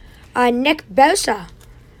thing. Nick Bosa.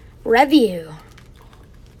 Review.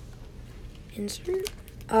 Insert.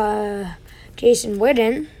 Jason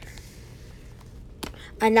Witten.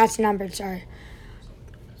 And that's numbered, sorry.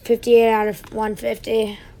 58 out of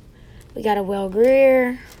 150. We got a Will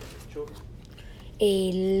Greer.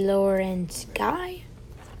 A Lawrence Guy.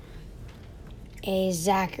 A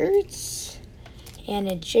Zach Ertz. And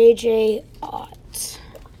a JJ Ott.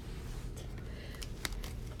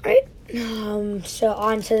 Right. So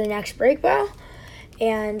on to the next break bell.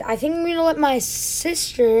 And I think I'm going to let my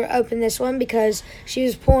sister open this one because she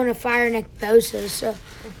was pulling a Fire Nick Bosa. So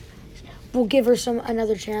we'll give her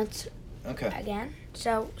another chance Okay. again.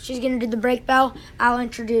 So she's going to do the break bell. I'll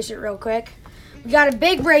introduce it real quick. We got a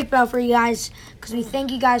big break bell for you guys because we thank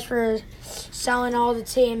you guys for selling all the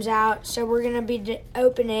teams out. So we're going to be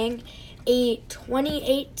opening a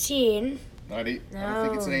 2018... I don't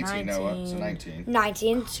think it's an 18, Noah. It's a 19.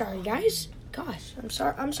 19. Sorry, guys. Gosh,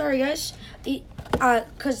 I'm sorry, guys.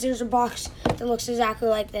 Because there's a box that looks exactly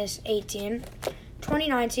like this. 18.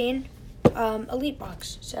 2019 Elite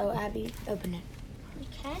box. So, Abby, open it.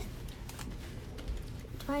 Okay.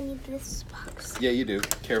 Do I need this box? Yeah, you do.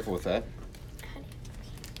 Careful with that.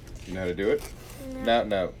 You know how to do it?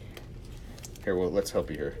 No. Here, well, let's help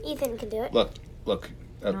you here. Ethan can do it. Look.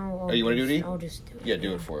 No, You want to do it, E? I'll just do it. Yeah,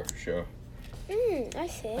 do it for her. Show. I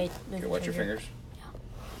see. Wait, move Here, watch your fingers.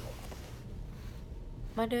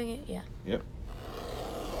 Am I doing it? Yeah. Yep.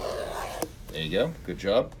 There you go. Good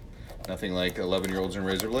job. Nothing like 11-year-olds and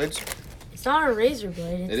razor blades. It's not a razor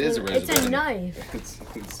blade. It is a razor It's blade. a knife. It's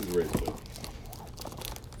a razor blade.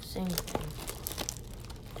 Same thing.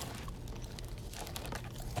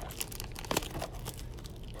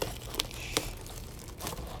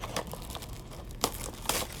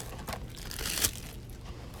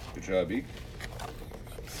 Good job, E.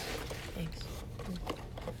 Thanks.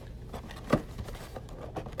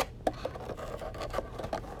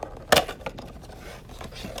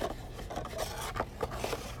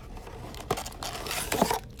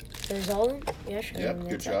 There's all in? Yeah, sure. Yep,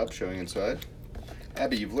 good job showing inside.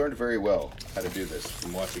 Abby, you've learned very well how to do this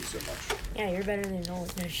from watching so much. Yeah, you're better than all.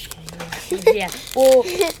 No, just kidding. Yeah. Well,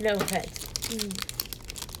 no offense.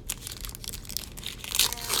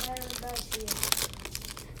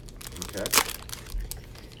 Okay.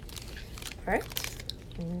 Alright.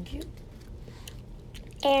 Thank you.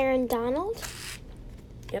 Aaron Donald.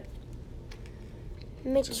 Yep.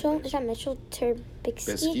 Mitchell, is that Mitchell Trubisky?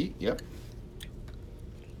 Biscuit. Yep.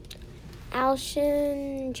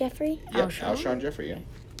 Alshon Jeffrey. Yep. Alshon. Alshon Jeffrey. Yeah.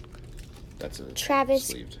 That's a Travis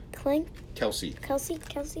sleeved. Klink. Kelsey. Kelsey.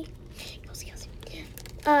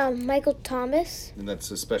 Michael Thomas. And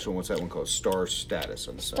that's a special one. What's that one called? Star status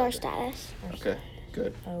on the side. Star status. Okay.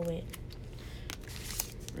 Good. Oh, wait.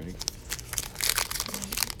 Ready?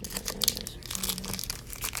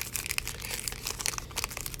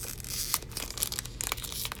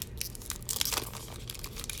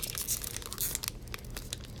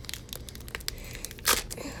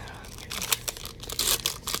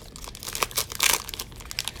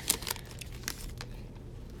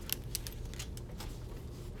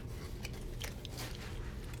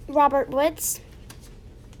 Robert Woods.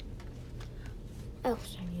 Oh,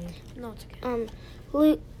 No, it's okay.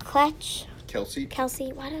 Luke Kletch. Kelsey.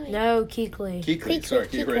 Kelsey. Why do I? No, Keekly. Keekly. Sorry,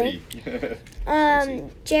 keep ready.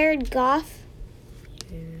 Jared Goff.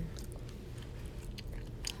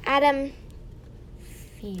 Adam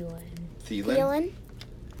Thielen. Thielen.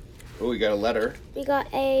 Oh, we got a letter. We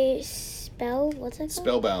got a spell. What's it called?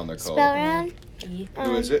 Spellbound, they're called. Spellbound. E.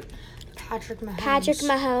 Who is it? Patrick Mahomes. Patrick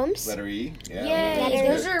Mahomes. Letter E. Yeah. Yay, Letter-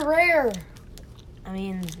 those are rare. I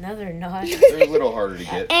mean, no, they're not. They're a little harder to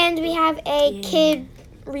get. And we have a Yeah. kid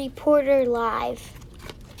reporter live.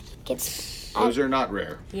 Gets. Those are not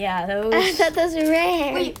rare. Yeah, I those. thought those were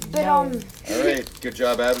rare. Wait, but No. All right. Good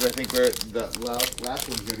job, Abs. I think we're the last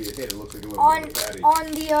one's gonna be a hit. It looks like a little on bit of a fatty.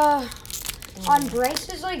 on the on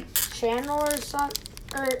Bryce's like channel or something,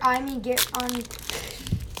 or I mean get on.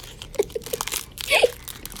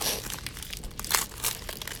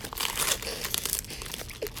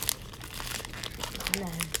 No.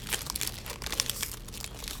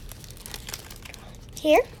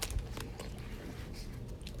 Here.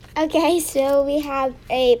 Okay, so we have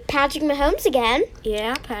a Patrick Mahomes again,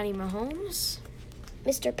 Yeah, Patty Mahomes.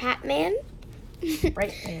 Mr. Patman.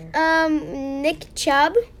 Right there. Nick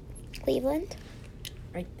Chubb, Cleveland.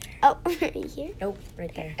 Right there. Oh, here. Nope,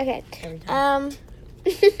 right there. Okay. Every time.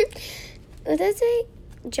 What did I say?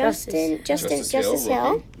 Justin Justice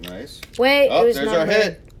Hill. rookie. Nice. Wait, Oh, it was there's not our right.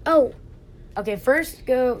 hit. Oh, Okay, first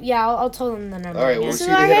go. Yeah, I'll tell them the number. All right, again. we'll This see is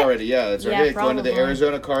the our hit hit? already. Yeah, that's our Yeah, hit. Going to the probably.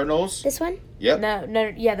 Arizona Cardinals. this one? Yep.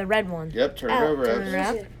 No, yeah, the red one. Yep. Turn it Oh, over. Turn it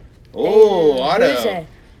Abs. around. Oh, Who is auto.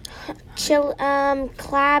 it?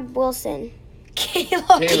 Clab Wilson.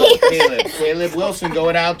 Caleb Wilson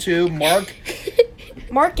going out to Mark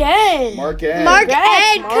Mark N. Ed. Mark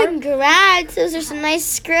Congrats, Ed, Mark. congrats. Those are some nice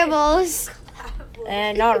scribbles.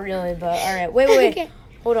 Not really, but all right. Wait. Okay.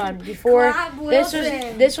 Hold on. Before Clab this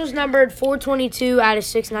Wilson. was numbered 422 out of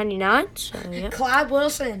 699. So yeah. Clab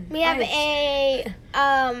Wilson. We have Nice.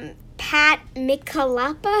 a Pat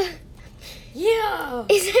Michalapa. Yeah.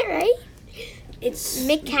 Is that right? It's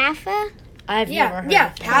McCaffa? I've never heard.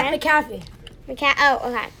 yeah. of Pat that. McAfee.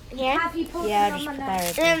 Oh, okay. Here. McAfee posted Yeah, on just my put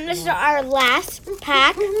net. that right And this is our last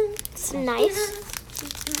pack. It's nice.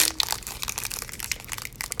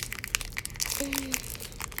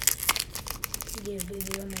 Yeah,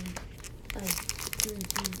 baby, I'm in.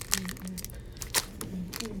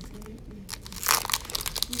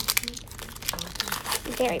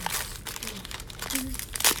 Very.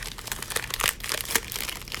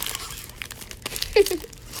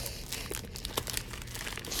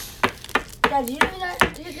 Guys, you know that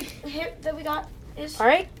hit that we got is? All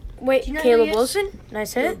right. Wait, Do you know who Caleb he is? Wilson.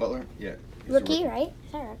 Nice Caleb hit. Butler. Yeah. Rookie, right?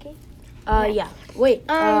 Is that rookie? Yeah. Wait.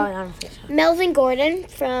 I don't think so. Melvin Gordon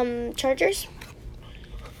from Chargers.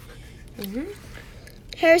 Mhm.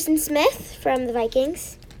 Harrison Smith from the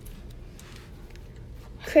Vikings.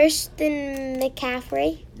 Christian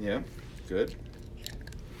McCaffrey. Yeah. Good.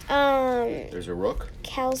 There's a rook.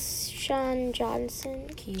 Kelshawn Johnson.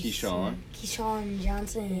 Keyshawn. Keyshawn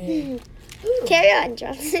Johnson. Carry on,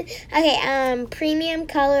 Johnson. Okay, premium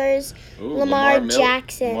colors. Ooh, Lamar Mill-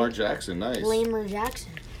 Jackson. Lamar Jackson. Nice. Lamer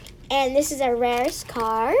Jackson. And this is our rarest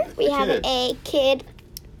card. We have Kid. a kid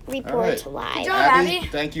report All live. job. Abby, Abby.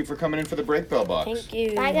 thank you for coming in for the break bell box. Thank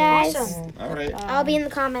you. Bye, guys. Awesome. All right. I'll be in the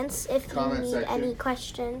comments if Comment you need section. any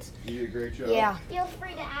questions. You did a great job. Yeah. Feel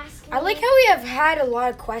free to ask me. I like how we have had a lot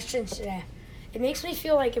of questions today. It makes me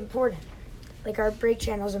feel like important. Like our break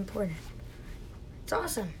channel is important. It's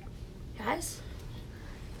awesome. Guys.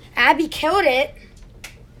 Abby killed it.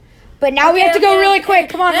 But now we have to go really quick.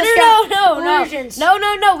 Come on, No, let's go. no. Conclusions.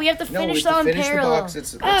 No. We have to No, we finish have to the finish the unparalleled. box.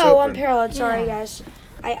 It's Oh, open. unparalleled. Sorry, guys.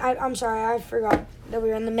 I'm sorry. I forgot that we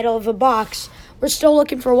were in the middle of a box. We're still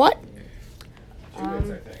looking for what? 2 hits,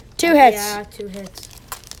 I think. 2 hits. Yeah, 2 hits.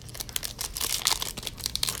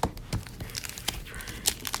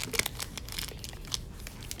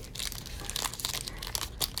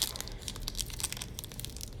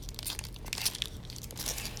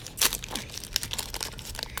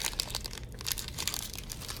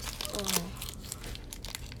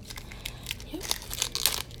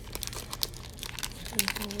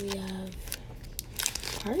 We have.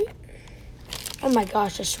 All right. Oh my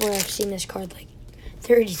gosh! I swear I've seen this card like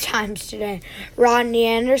 30 times today. Rodney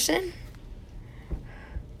Anderson.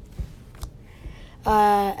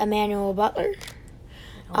 Emmanuel Butler.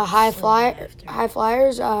 High flyers.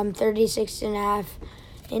 36.5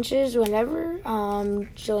 inches. Whatever.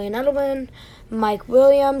 Julian Edelman. Mike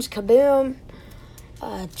Williams. Kaboom.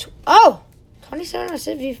 27 out of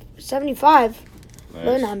 75. Nice.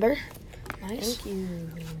 Low number. Nice. Thank you.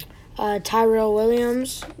 Tyrell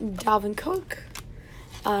Williams, Dalvin Cook,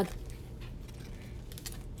 Thank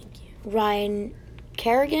you. Ryan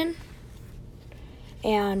Kerrigan,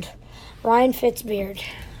 and Ryan Fitzbeard.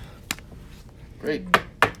 Great.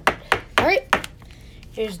 All right,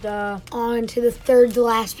 Here's the on to the third to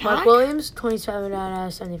last pack. Mike Williams, 27 out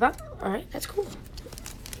of 75. All right, that's cool.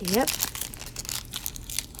 Yep.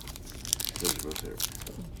 Those are both there.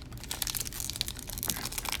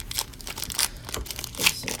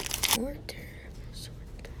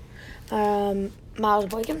 Miles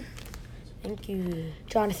Boykin, Thank you.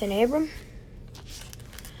 Jonathan Abram,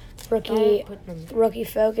 rookie Put them.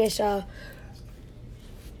 focus,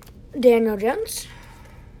 Daniel Jones.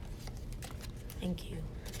 Thank you.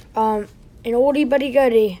 An oldie but a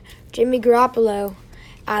goodie, Jimmy Garoppolo,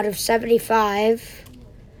 out of 75,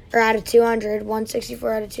 or out of 200,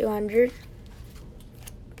 164 out of 200.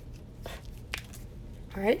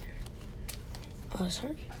 All right. Oh,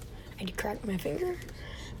 sorry. I had to crack my finger.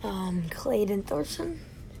 Clayton Thorson.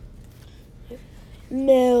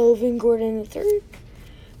 Melvin Gordon III.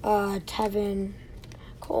 Tevin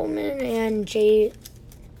Coleman and Javon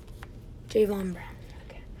Brown.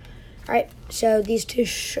 Okay. All right. So these two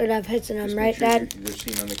should have hits in them, Just right, make sure Dad? You're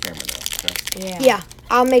seen on the camera now. Okay? Yeah. Yeah.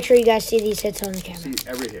 I'll make sure you guys see these hits on the camera. See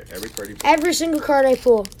every hit, every card you Every single card I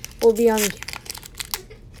pull will be on the camera.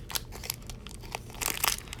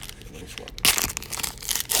 Nice one.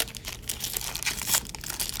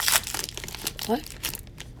 What?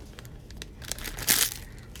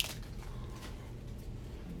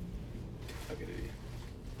 Okay, dude.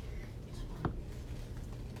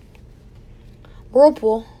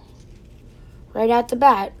 Whirlpool. Right at the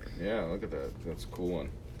bat. Yeah, look at that. That's a cool one.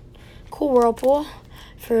 Cool Whirlpool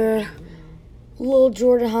for Lil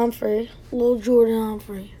Jordan Humphrey.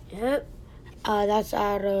 Yep. That's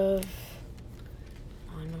out of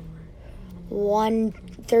My number.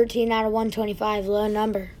 113 out of 125. Low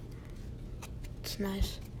number. It's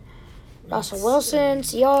nice. Russell Wilson,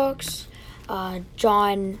 Seahawks.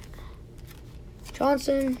 John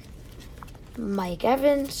Johnson. Mike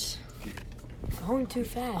Evans. Going too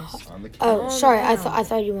fast. On the Oh, camera. sorry. I down.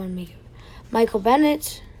 thought you wanted me. Michael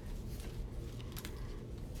Bennett.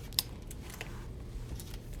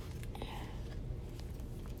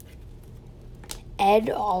 Ed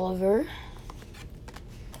Oliver.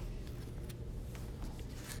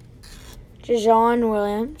 Jajon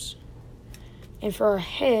Williams. And for a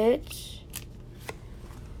hit.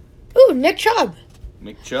 Ooh, Nick Chubb.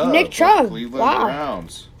 Nick Chubb. Nick Chubb. Cleveland Wow.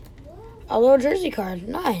 Browns. A little jersey card.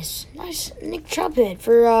 Nice. Nice Nick Chubb hit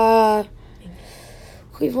for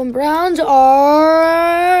Cleveland Browns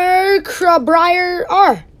are Briar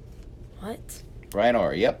R. What? Brian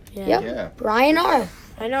R. Yep. Yeah. Yep. Yeah. Brian R.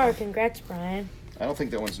 I know. Congrats, Brian. I don't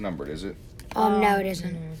think that one's numbered, is it? No, it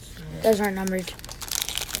isn't. No, it's not. Those aren't numbered.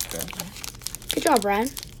 Okay. Good job, Brian.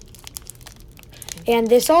 And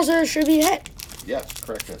this also should be a hit. Yeah,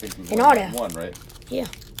 correct. I think we An won auto. that one, right?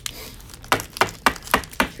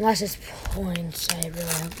 Unless it's points, I really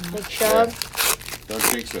hope not. Nick Chubb. Don't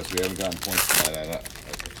jinx us. We haven't gotten points tonight. I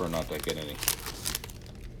prefer not to get any.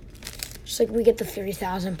 Just like we get the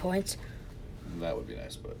 3,000 points. That would be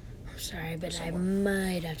nice, but I'm sorry, but I Somewhere.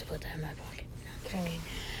 might have to put that in my pocket.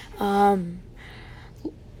 No, I'm kidding.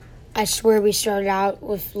 I swear we started out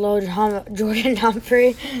with Jordan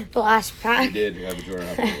Humphrey, the last we pack. did have a Jordan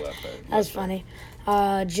Humphrey left. That's funny.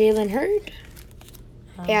 Jalen Hurd.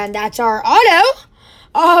 And that's our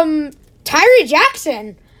auto. Tyree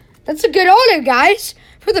Jackson. That's a good auto, guys,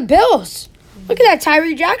 for the Bills. Look at that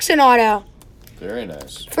Tyree Jackson auto. Very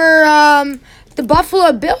nice. For the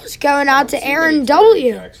Buffalo Bills going out to Aaron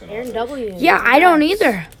W. Aaron W. Yeah, I don't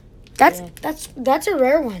either. Yeah. That's a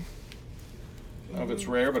rare one. I don't know if it's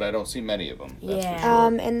rare, but I don't see many of them. That's for Yeah.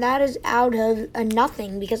 sure. And that is out of a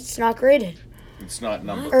nothing because it's not graded It's not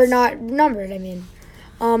numbered. or not numbered. I mean,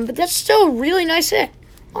 but that's still a really nice hit.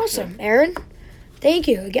 Awesome, Aaron. Thank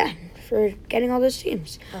you again for getting all those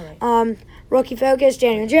teams. All right. Rookie focus: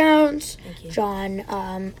 Daniel Jones, Thank you.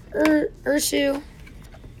 John Ursu,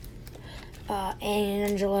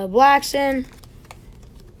 Angelo Blackson,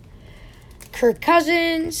 Kirk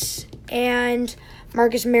Cousins, and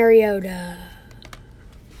Marcus Mariota.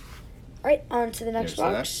 right, on to the next Here's the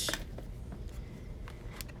box.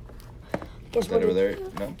 Is that over there?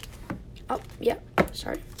 No, Oh, yeah.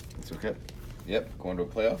 Sorry. it's okay. Yep, going to a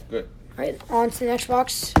playoff. Good. All right, on to the next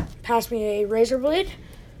box. Pass me a razor blade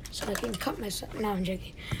so I can cut myself. No, I'm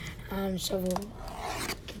joking. So we'll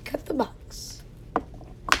cut the box.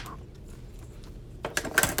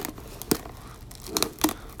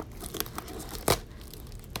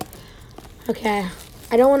 Okay,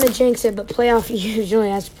 I don't want to jinx it, but playoff usually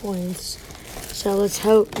has points. So let's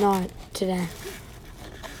hope not today.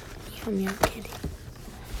 Yum, yum, kitty.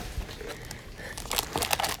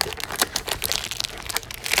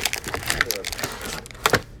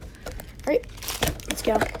 Alright, let's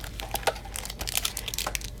go.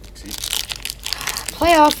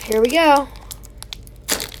 Playoff, here we go.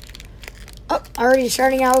 Oh, already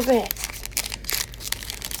starting out with a hit.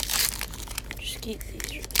 Just keep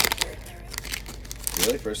these.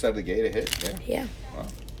 Really? First out of the gate, a hit? Yeah. Yeah. Wow.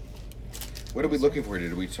 What are we looking for?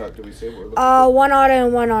 Did we say what we're looking for? One auto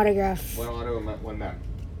and one autograph. One auto and one map.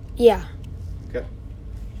 Yeah. Okay.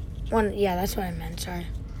 One. Yeah, that's what I meant. Sorry.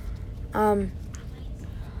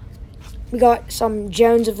 We got some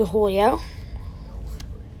Jones of the Julio.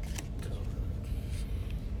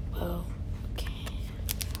 Oh. Okay.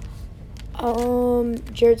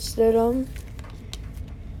 Jared Stidham.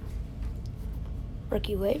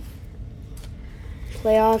 Rookie wave.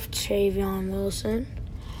 Playoff Travion Wilson.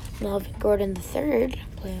 Melvin Gordon III.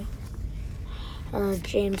 Playoff.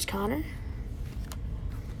 James Conner.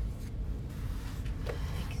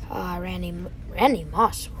 Randy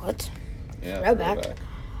Moss. What? Yeah. Throwback.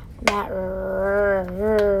 Matt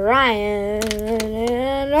Ryan.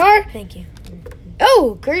 Thank you.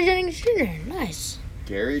 Oh, Gary Jennings Jr. Nice.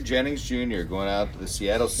 Gary Jennings Jr. going out to the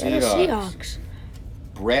Seattle Seattle Seahawks.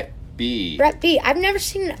 Brett B. Brett B. I've never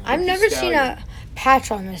seen a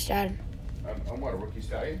patch on this, Dad. On what, a rookie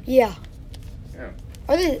stallion? Yeah. Yeah.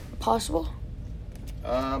 Are they possible?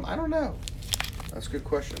 I don't know. That's a good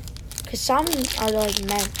question. Because some are like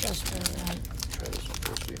meant just for that. Try this one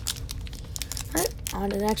first, B. Alright, on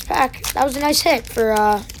to the next pack. That was a nice hit for,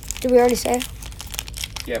 did we already say it?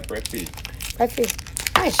 Yeah, Brett B. Brett B.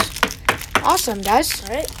 Nice. Awesome, guys.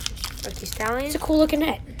 All right. Rookie Stallion. It's a cool looking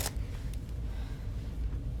hit.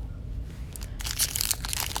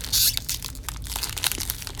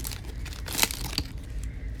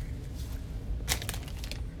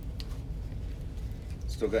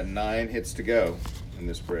 Still got 9 hits to go in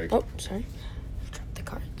this break. Oh, sorry. Dropped the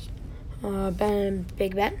cards.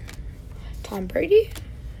 Big Ben. Tom Brady.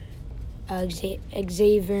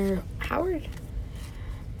 Xavier Howard.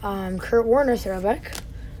 Kurt Warner throwback.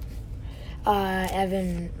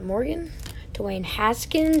 Evan Morgan. Dwayne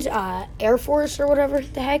Haskins. Air Force or whatever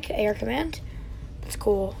the heck. Air Command. That's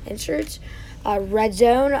cool. Inserts. Red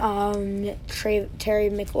Zone. Terry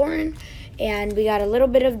McLaurin. And we got a little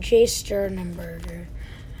bit of Jay Sternenberger.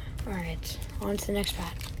 Alright, on to the next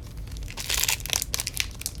pack.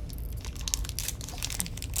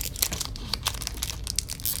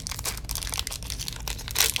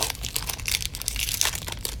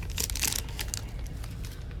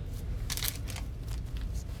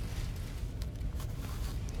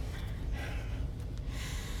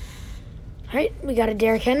 Alright, we got a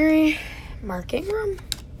Derrick Henry, Mark Ingram,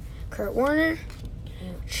 Kurt Warner,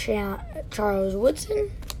 Charles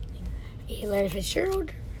Woodson, Larry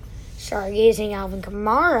Fitzgerald, Stargazing Alvin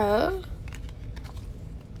Kamara.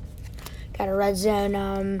 Got a red zone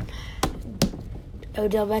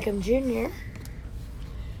Odell Beckham Jr.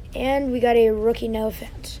 And we got a rookie Noah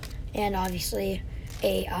Fant. And obviously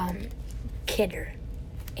a kidder.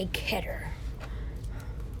 A kidder.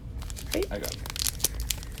 Right? I got it.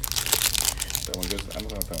 That one goes. I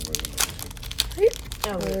don't know if that one goes in there. Right.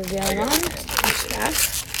 Oh, We're I going got on. it. Next pack.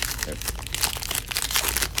 Yep.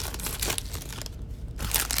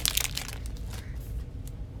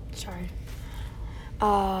 Sorry.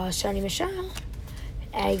 Sonny Michel,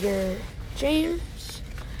 Edgar James,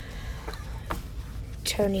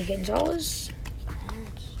 Tony Gonzalez,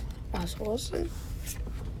 Ross Wilson,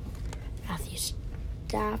 Matthew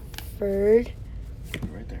Stafford,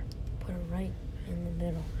 Right there. put it right in the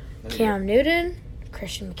middle. There you Cam Newton,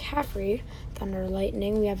 Christian McCaffrey, Thunder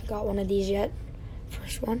Lightning. We haven't got one of these yet.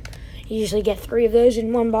 First one. You usually get 3 of those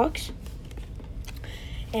in one box.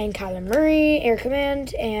 And Kyler Murray, Air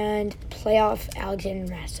Command, and Playoff Alexander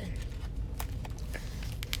Madison.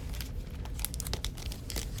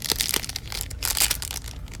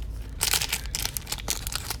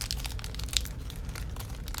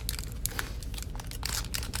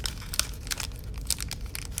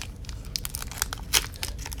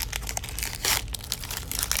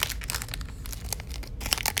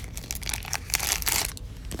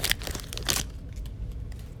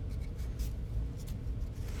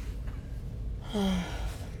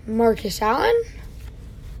 Marcus Allen.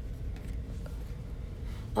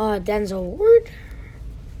 Denzel Ward.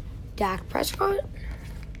 Dak Prescott.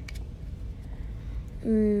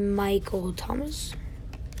 Michael Thomas.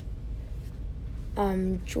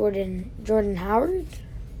 Jordan Howard.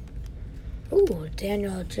 Ooh,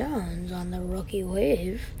 Daniel Jones on the rookie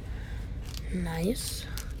wave. Nice.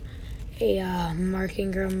 Mark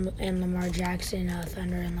Ingram and Lamar Jackson,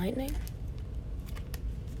 Thunder and Lightning.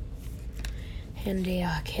 And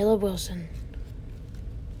Caleb Wilson.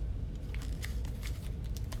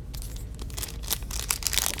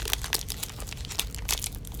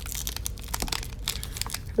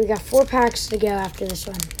 We got 4 packs to go after this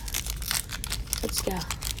one. Let's go.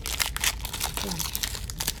 Come on.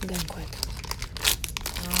 I'm going quick.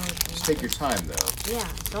 Just take your time, though. Yeah,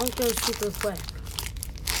 don't go super quick.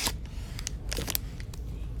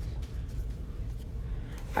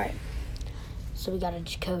 Alright. So we got a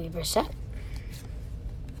Jacoby Brissett.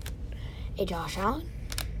 A Josh Allen.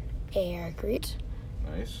 A Eric Reed.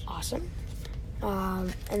 Nice. Awesome.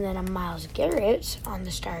 And then a Myles Garrett on the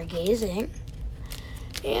Stargazing.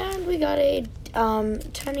 And we got a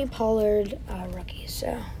Tony Pollard rookie.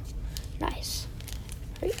 So, nice.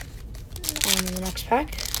 Right. And in the next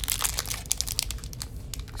pack.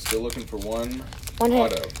 Still looking for one One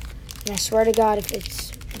hit. auto. And I swear to God, if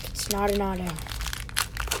it's not an auto.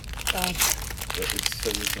 God, If it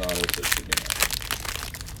says it's not, it should be not.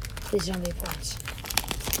 please don't be points.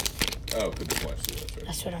 Oh, could be points too. That's right.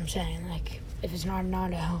 That's what I'm saying. Like, if it's not an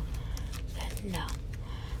auto, then no.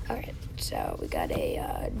 Alright, so we got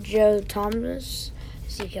a Joe Thomas,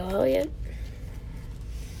 Ezekiel Elliott.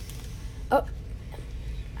 Oh,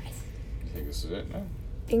 I You think this is it? No.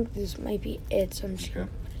 think this might be it. So I'm just Okay. going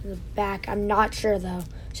to put it in the back. I'm not sure though,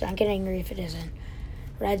 so don't get angry if it isn't.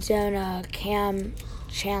 Red Zone, Cam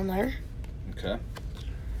Chandler. Okay.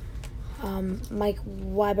 Mike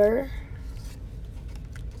Weber.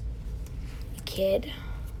 Kid.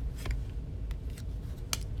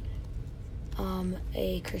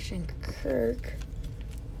 A Christian Kirk.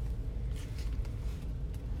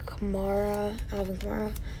 Alvin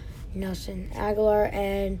Kamara. Nelson Aguilar.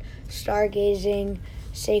 And Stargazing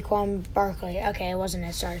Saquon Barkley. Okay, it wasn't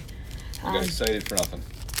it, sorry. You got excited for nothing.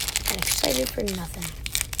 I'm excited for nothing.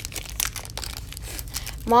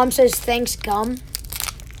 Mom says thanks, gum.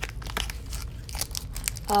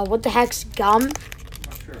 What the heck's gum? Not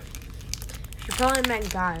sure. She probably meant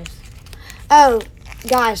guys. Oh,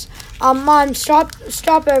 guys. Mom, stop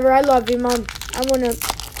over. I love you, Mom. I want to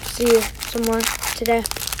see you some more today.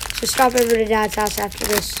 So stop over to Dad's house after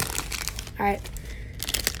this. All right.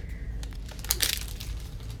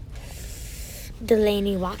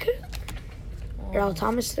 Delaney Walker. Earl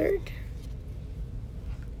Thomas III.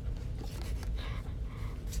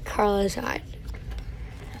 Carlos Hyde.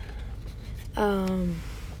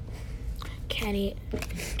 Kenny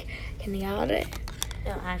Galladay.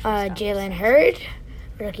 No, actually, stop. Jalen Hurd.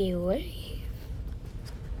 Rookie wave.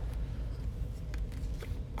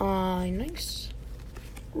 Nice.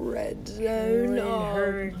 Red Zone.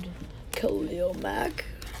 Hurd. Khalil Mack.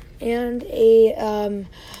 And a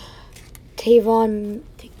Tavon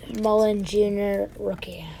Mullen Jr.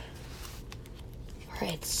 rookie.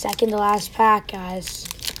 Alright, second to last pack, guys.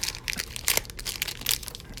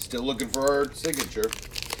 Still looking for our signature.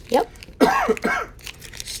 Yep.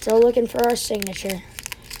 Still looking for our signature.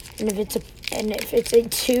 And if it's a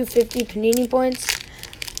 250 Panini points,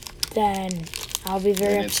 then I'll be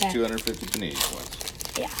very And it's upset. 250 Panini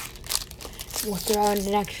points. Yeah. We'll throw in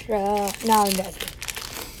an extra. No, I'm done.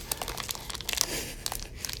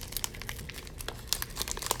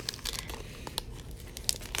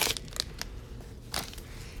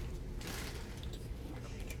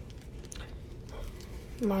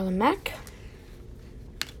 Marlon Mack.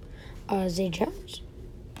 Zay Jones.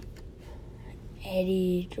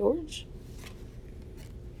 Eddie George.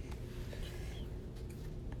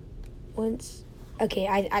 Once. Okay,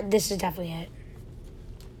 I this is definitely it.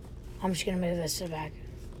 I'm just gonna move this to the back.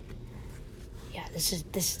 Yeah, this is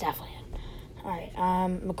definitely it. All right,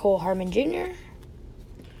 McCole Harmon Jr.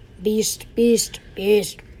 Beast.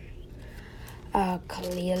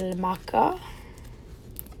 Khalil Mack.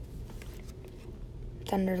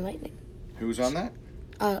 Thunder Lightning. Who's on that?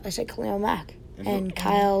 I said Khalil Mack and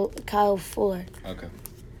who? Kyle Fuller. Okay.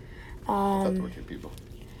 I thought there were two people.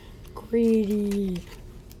 Greedy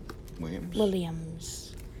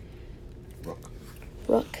Williams.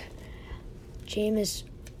 Rook. Jameis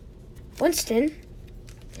Winston.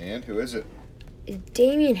 And who is it?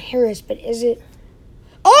 Damian Harris, but is it?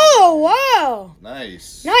 Oh, wow!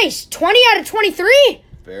 Nice. Nice. 20 out of 23?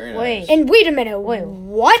 Very nice. Wait. And wait a minute. Wait,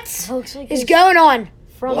 what Looks like is his going on?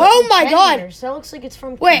 from Oh my God. Contenders. That looks like it's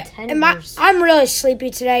from Wait, Contenders. I'm really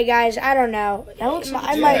sleepy today, guys. I don't know. That looks like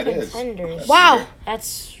I it's Yeah, from it is. Contenders. Wow,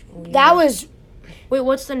 That's weird. that was. Wait,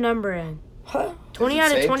 what's the number in? Huh? 20 Does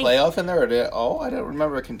out it of say 20. playoff in there? Or I don't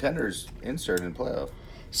remember a Contenders insert in playoff.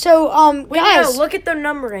 So, Wait, guys, no, look at the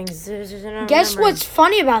numberings. There's another guess numbering. what's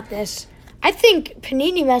funny about this? I think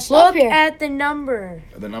Panini messed Look up here. at the number.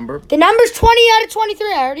 The number? The number's 20 out of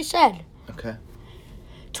 23. I already said. Okay.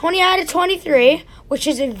 20 out of 23, which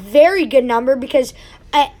is a very good number because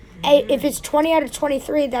if it's 20 out of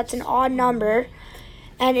 23, that's an odd number.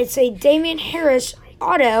 And it's a Damian Harris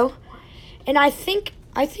auto. And I think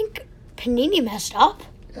Panini messed up.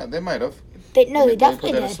 Yeah, they might have. They Let me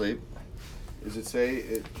definitely put that did. asleep. Does it say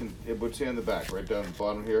it would say on the back, right down the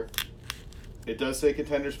bottom here? It does say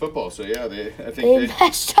Contenders football, so yeah, I think They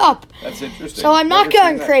messed up. that's interesting. So I'm not Never seen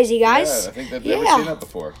going that. crazy, guys. Yeah, I think they've never Yeah. seen that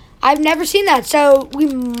before. I've never seen that. So we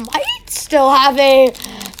might still have a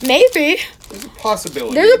maybe. There's a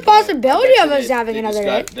possibility. There's a but possibility I bet of you us having they just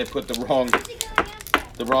another got- They put the wrong.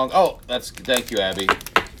 Oh, thank you, Abby.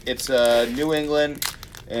 It's New England,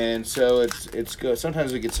 and so it's good.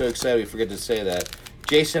 Sometimes we get so excited we forget to say that.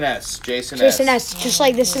 Jason S. Jason S. Just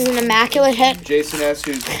like this is an immaculate hit. Jason S.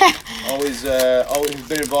 Who's always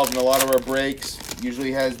been involved in a lot of our breaks.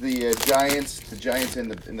 Usually has the Giants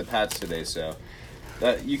in the Pats today. So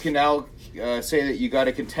you can now say that you got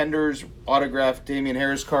a Contenders autographed Damian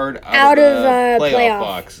Harris card out of playoff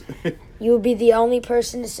box. You will be the only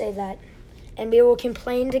person to say that. And we will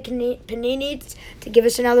complain to Panini to give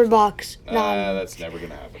us another box. No, That's never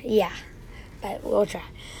gonna happen. yeah, but we'll try.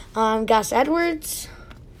 Gus Edwards,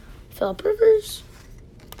 Phillip Rivers,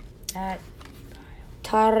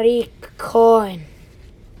 Tariq Cohen,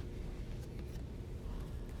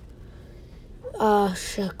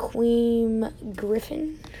 Shaquem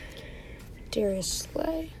Griffin, Darius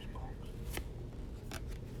Slay,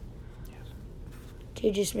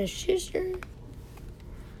 Juju Smith-Schuster,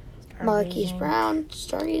 Marquise Brown,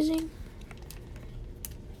 stargazing,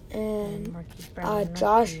 and Marquise Brown.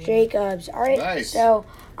 Josh Jacobs. All right, Nice. so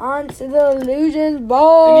on to the illusions And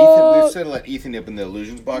box. we've said to let Ethan open the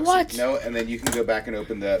illusions box. What? No, and then you can go back and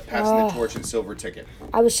open the passing the torch and silver ticket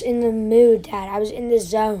I was in the mood, Dad. I was in the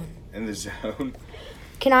zone. in the zone.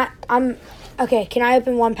 Can I? Okay. Can I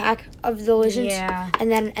open one pack of the illusions? Yeah.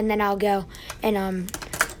 And then I'll go and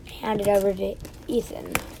hand it over to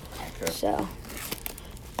Ethan. Okay. So.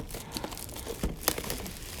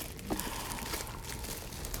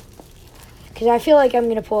 Because I feel like I'm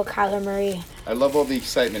gonna pull a Kyler Murray. I love all the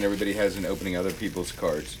excitement everybody has in opening other people's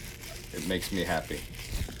cards. It makes me happy.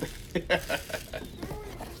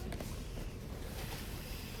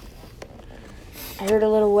 I heard a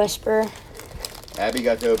little whisper. Abby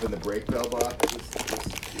got to open the break bell box.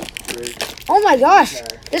 This break. Oh my gosh!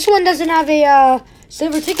 This one doesn't have a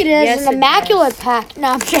silver ticket. It has Yes, an it immaculate pack. No,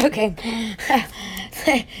 I'm joking.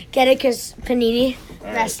 Get it? Because Panini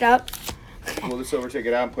All messed right. up. Pull the silver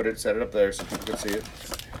ticket out and set it up there so people can see it.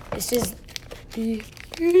 This is the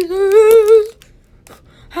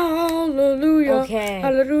Hallelujah. Okay.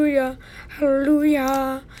 Hallelujah.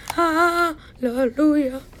 Hallelujah.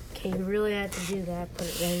 Hallelujah. Okay, you really had to do that. Put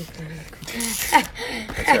it ready for me.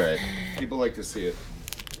 That's all right. People like to see it.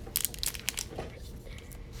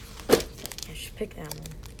 I should pick that one.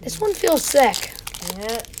 This one feels sick.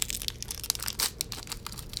 Yeah.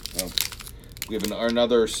 We have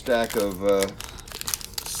another stack of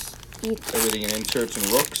everything in inserts and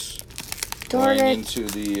rooks Darn going it. into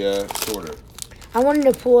the sorter. I wanted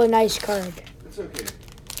to pull a nice card. It's okay.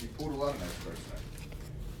 You pulled a lot of nice cards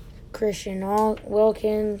tonight. Christian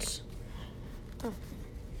Wilkins.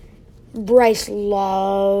 Bryce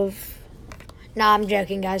Love. Nah, I'm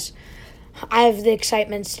joking, guys. I have the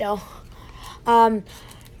excitement still.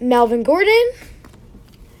 Melvin Gordon.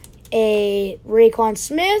 A Raekwon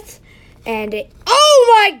Smith. And a...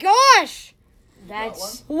 Oh my gosh!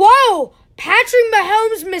 That's Whoa! Patrick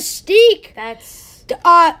Mahomes Mystique.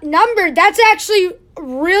 Numbered. That's actually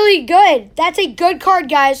really good. That's a good card,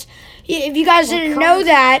 guys. If you guys didn't know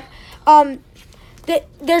that,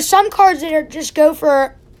 there's some cards that are just go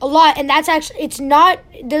for a lot, and that's actually, it's not,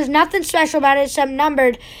 there's nothing special about it except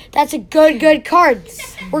numbered. That's a good card.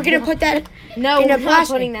 We're going to put that no, in we're a not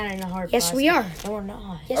plastic. putting that in a hard Yes, plastic. we are. No, we're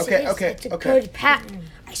not. Yes, Okay, it is. okay, It's a okay. good pack.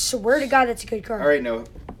 I swear to God, that's a good card. All right, Noah.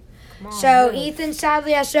 Come on, So move. Ethan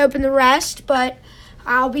sadly has to open the rest, but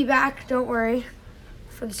I'll be back. Don't worry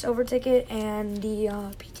for the silver ticket and the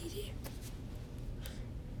PTD.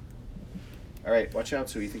 All right, watch out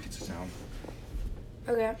so Ethan gets a sound.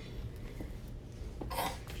 Okay.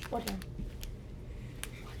 What here?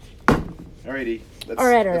 Alrighty, let's All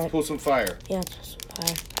right. pull some fire. Yeah, it's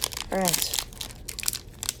fire. All right.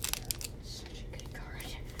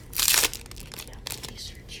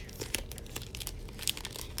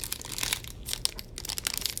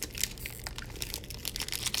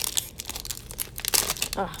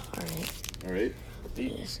 Oh, all right. All right.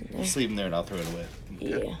 This in there. Just leave them there and I'll throw it away.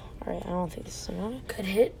 Okay. Yeah. All right. I don't think this is enough. Good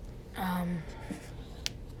hit.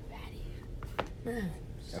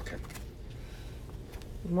 Okay.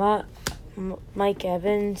 Mike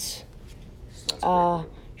Evans. So that's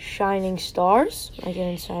Shining Stars. Mike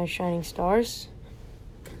Evans, Shining Stars.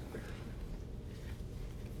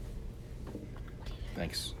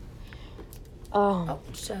 Thanks. Oh,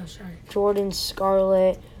 so sorry. Jordan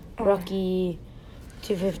Scarlett, rookie,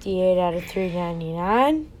 258 out of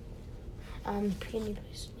 399. Can you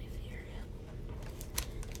please leave the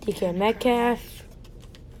area? DK Metcalf.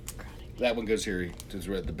 That one goes here. It's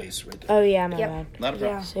right at the base right there. Oh yeah, my Yep. bad. Not a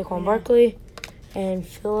problem. Yeah. Saquon Barkley and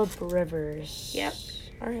Phillip Rivers. Yep.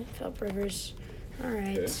 All right. Philip Rivers. All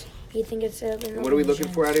right. Okay. You think it's a And what are we looking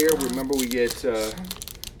for out of here? Remember, we get this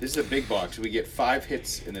is a big box. We get 5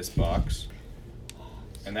 hits in this box,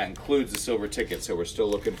 and that includes the silver ticket. So we're still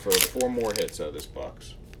looking for 4 more hits out of this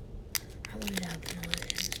box. I wanted to open all of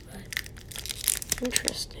this, but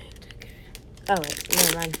Interesting. Oh wait,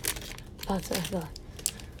 never mind.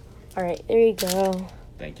 All right, there you go.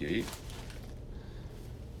 Thank you.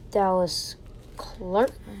 Dallas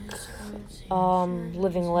Clark.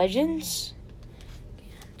 Living Legends.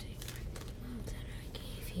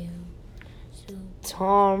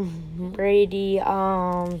 Tom Brady. 48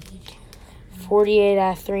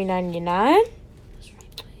 out of 399.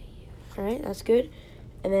 All right, that's good.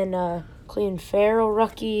 And then Cleveland Farrell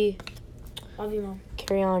rookie. love you, Mom.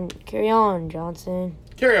 Carry on, Johnson.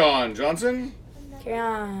 Carry on, Johnson. Carry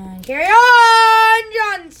on,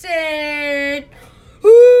 Johnson.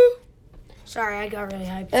 Woo! Sorry, I got really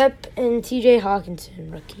hyped. Ep and TJ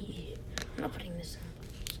Hawkinson rookie. I'm not putting this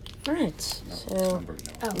in. All right, so Number,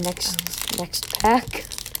 no. Oh, next pack.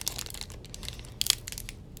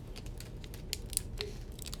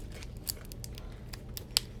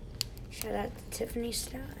 Shout out to Tiffany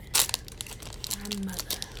Stein, my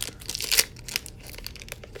mother.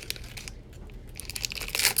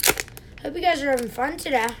 Hope you guys are having fun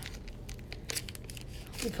today.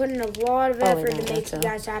 We put in a lot of effort no, to make that's you a-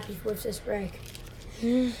 guys happy with this break.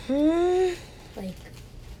 Mm-hmm. Like,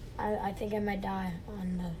 I think I might die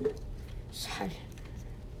on the side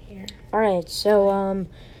here. All right, so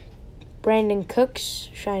Brandon Cooks,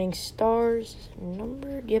 Shining Stars,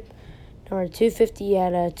 numbered. Yep, number 250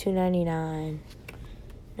 out of 299.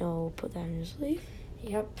 No, put that in his sleeve.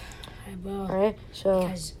 Yep, I will. All right, so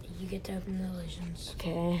Because you get to open the legends.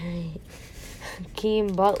 okay,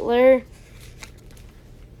 Keem Butler,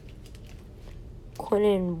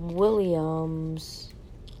 Quinnen Williams,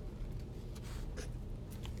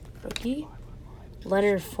 rookie,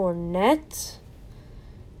 Leonard Fournette,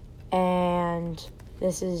 and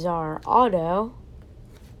this is our auto.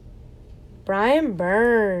 Brian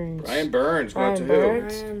Burns. Brian Burns going to Brian who?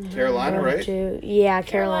 Burns. Carolina, Going right? to- yeah,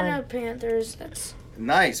 Carolina Carolina. Panthers. That's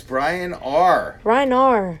Nice. Brian R. Ryan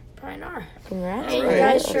R. Brian R. Congrats. All You right.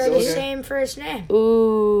 guys Let's share go the there. same first name.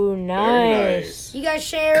 Ooh, Very nice. nice. You guys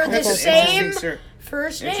share the That's an same interesting,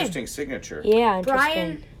 first name. interesting signature. Yeah, interesting.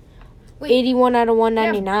 Brian, wait, 81 out of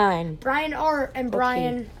 199. Brian R. and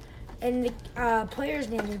Brian, and the player's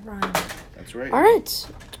name is Brian. That's right. All right.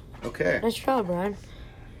 Okay. Nice job, Brian.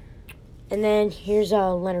 And then here's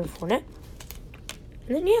Leonard Fournette.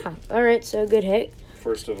 And then, yeah. All right, so good hit.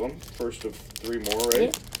 First of them. First of 3 more,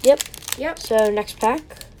 right? Yep. Yep. So next pack.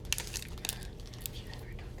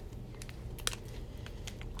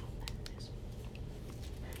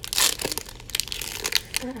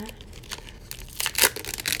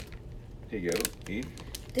 Here you go. Eat.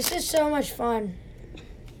 This is so much fun.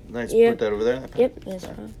 Nice. Yeah. Put that over there. Yep, that's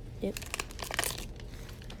fine. Yep.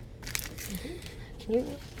 Can you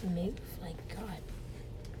move? Like, God.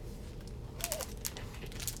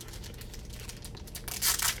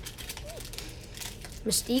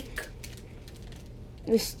 Mystique.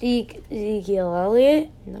 Mystique Ezekiel Elliott,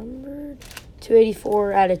 numbered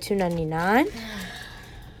 284 out of 299.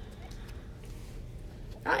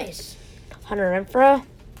 Nice. Hunter Renfro,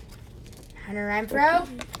 Hunter Renfro.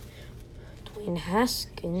 Dwayne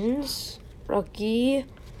Haskins, rookie.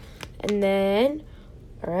 And then,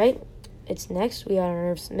 all right, it's next. We got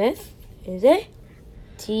Irv Smith. Is it?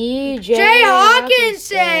 T.J.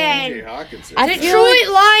 Hawkinson. Jay Hawkinson. I feel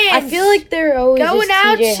Detroit Lions. I feel like they're always going just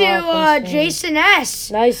out T.J. to Hawkinson. Jason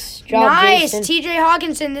S. Nice job, Nice. Jason. TJ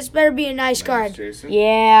Hawkinson. This better be a nice card. Jason.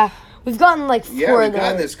 Yeah, we've gotten like 4 Yeah, of we've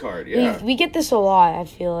gotten those. this card. Yeah. We get this a lot, I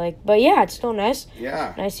feel like. But yeah, it's still nice.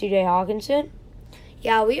 Yeah. Nice T.J. Hawkinson.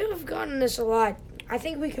 Yeah, we have gotten this a lot. I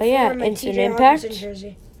think we could Oh, yeah, form a instant TJ impact. Hawkinson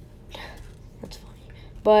jersey. That's funny.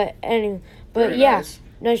 But anyway, Very yeah. nice.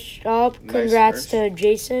 Nice job. Nice, Congrats nice. to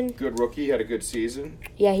Jason. Good rookie, had a good season.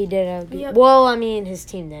 Yeah, he did have a good. Yep. Well, I mean, his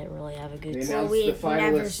team didn't really have a good They season. announced we the never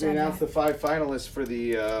finalists. They said announced that. the 5 finalists for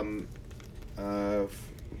the.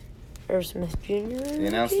 Irv Smith Jr. They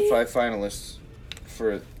announced the 5 finalists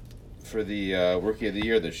for the rookie of the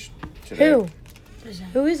year today. Who? What is that?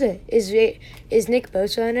 Who is it? Is Nick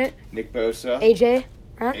Bosa in it? Nick Bosa, AJ?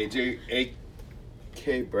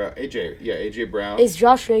 AJ Brown, Is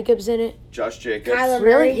Josh Jacobs in it? Josh Jacobs, Kyler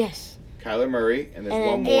Really? Murray. Yes. Kyler Murray, and there's And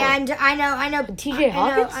one more. And I know. T.J.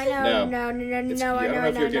 Hawkins? I know. No. No. I don't know I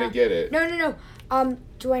if you're gonna get it. No.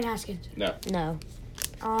 Dwayne Haskins. No. No.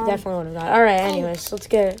 Um, Definitely would have got it. All right, anyways, let's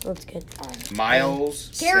get.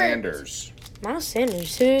 Miles Garrett. Sanders, Miles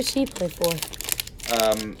Sanders, who does he play for?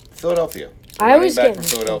 Philadelphia. I Running always back get from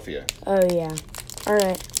mixed up. Philadelphia. Oh, yeah. All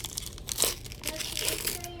right.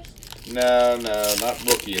 No, not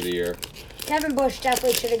rookie of the year. Devin Bush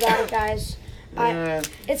definitely should have got it, guys.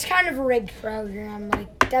 It's kind of a rigged program.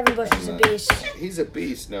 Like Devin Bush is a beast. He's a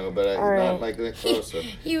beast, no, but All right. not like Nick Bosa.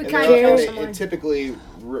 He would And kind they- of kill and someone. typically,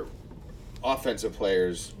 offensive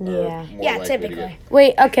players are Yeah. more Yeah, likely to typically. get.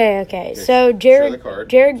 Wait, okay. So Show the Jared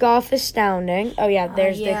card. Goff astounding. Oh yeah,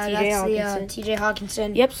 there's the TJ that's Hawkinson. the TJ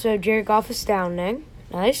Hawkinson. Yep, so Jared Goff astounding.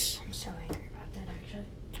 Nice. I'm so angry about that actually.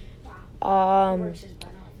 Works his butt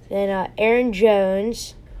off. Then Aaron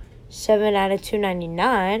Jones, 7 out of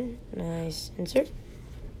 299. Nice insert.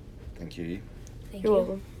 Thank you. Thank You're you.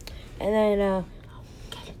 welcome. And then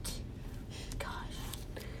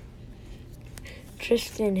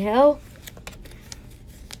Tristan Hill,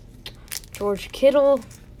 George Kittle,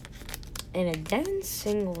 and a Devin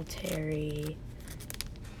Singletary.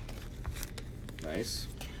 Nice.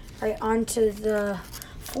 All right, on to the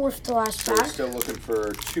fourth to last So we're pack. still looking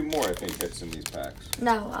for 2 more, I think, hits in these packs.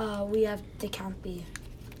 No, we have to count the.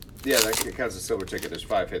 Yeah, that counts as a silver ticket. There's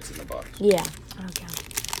 5 hits in the box. Yeah. I don't count.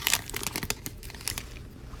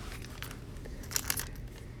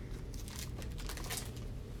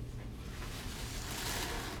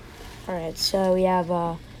 All right, so we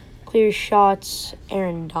have clear shots,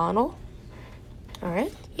 Aaron Donald. All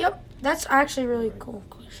right. Yep, that's actually really cool.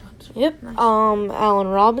 Cool shots. Yep. Nice. Allen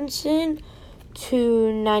Robinson,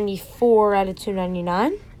 294 out of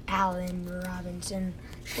 299. Allen Robinson.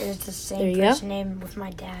 It's the There same you go. first name with my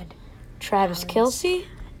dad. Travis Allen. Kelce,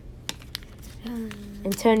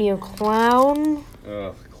 Antonio Clown,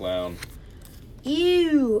 Ugh, clown.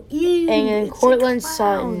 Ew. and then it's a Cortland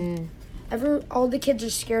clown. Sutton. All the kids are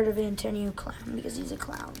scared of Antonio Clown because he's a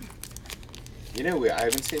clown. You know, I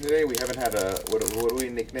haven't seen today. We haven't had what do we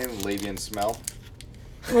nickname him? Lavian Smell.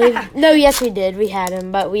 No, yes, we did. We had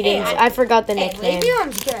him, but we didn't. Hey, I forgot the Hey, nickname.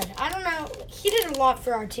 Le'Veon's good. I don't know. He did a lot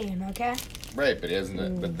for our team, okay? Right, but isn't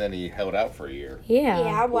it? But then he held out for a year. Yeah.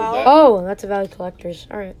 Yeah, well. that- Oh, that's a Value Collectors.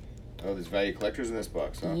 All right. Oh, there's value collectors in this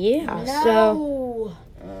box, huh? Yeah. No. So,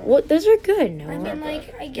 what? Those are good. No. I Not mean, bad.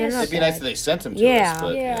 like, I They're guess. not It'd be nice if they sent them to Yeah. us,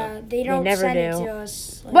 but Yeah, they don't never send it do. to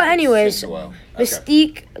us. Like, But anyways, Sent well. Okay.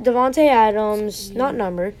 Mystique, Devontae Adams, not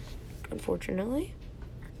numbered, unfortunately.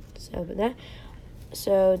 So, but that.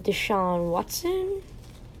 So, Deshaun Watson,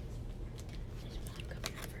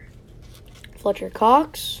 Fletcher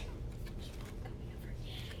Cox,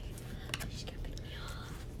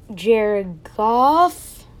 Jared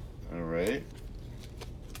Goff, All right.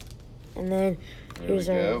 and then There here's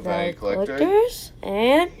we our go. Value collector. collectors,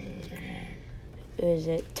 and who is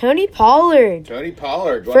it? Tony Pollard. Tony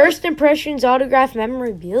Pollard. Wow. First impressions autograph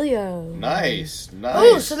memorabilia. Nice. Nice.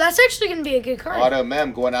 Oh, so that's actually going to be a good card. Auto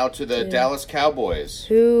Mem going out to the Dallas Cowboys.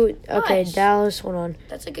 Who? Okay, Nice. Dallas. Hold on.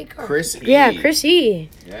 That's a good card. Chris E. Yeah, Chris E.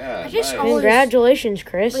 Yeah. I just nice. always- Congratulations,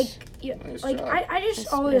 Chris. Like, yeah, Nice like job. I just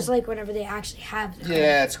That's always good. like whenever they actually have the card.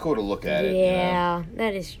 Yeah, it's cool to look at it. Yeah,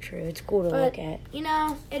 that is true. It's cool to But- look at. You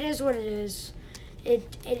know, it is what it is.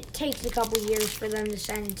 It takes a couple years for them to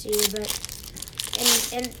send it to you, but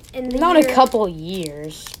in the Not year, a couple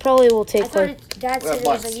years. Probably will I take thought like. Dad said it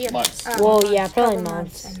Months, was a year. months. Well, yeah, probably couple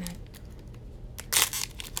months. I meant.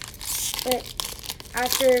 But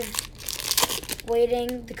after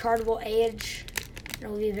waiting, the card will age. And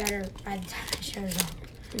it'll be better by the time it shows up.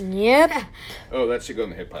 Yep. Oh, that should go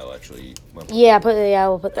in the hit pile, actually. Yeah,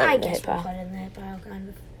 we'll put that I in the guess hit we'll pile. put it in the hit pile, kind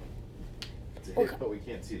of. It's a hit, but we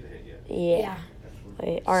can't see the hit yet. Yeah. Yeah.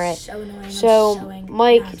 Wait, all right. So annoying. I'm So sewing.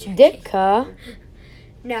 Mike No, I'm joking. Ditka,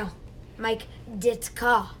 No, Mike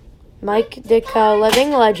Ditka.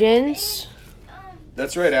 Living Legends.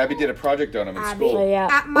 That's right. Abby did a project on him in Abby. school. Oh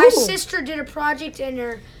yeah. My Ooh. sister did a project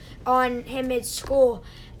on him at school,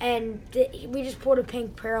 and we just pulled a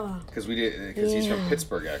pink parallel. Because he's from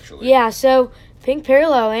Pittsburgh, actually. Yeah, so pink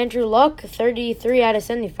parallel, Andrew Luck, 33 out of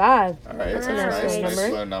 75. All right, that's a Nice nice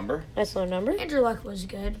number. low number. Nice low number. Andrew Luck was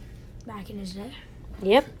good back in his day.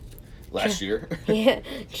 Yep. Last year. Yeah.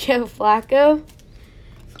 Joe Flacco,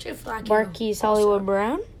 Joe Flacco. Marquise Hollywood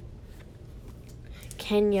Brown,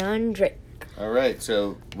 Kenyon Drake. All right,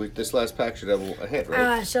 so this last pack should have a hit,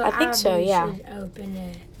 right? So I think so, Abby yeah. should open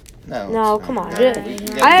it. No, it's come fine. on. We I gotta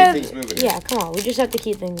have- keep things moving. here. Yeah, come on. We just have to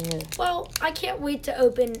keep things moving. Well, I can't wait to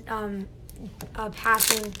open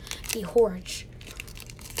passing the Horch.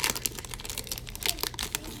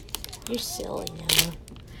 You're silly now.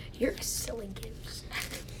 You're a silly gibbs.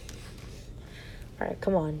 All right,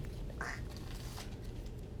 come on.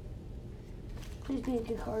 Please be a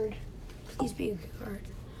good card. Please be a good card.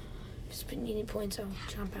 Just put needed points. I'll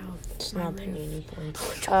jump out. It's my not roof. putting any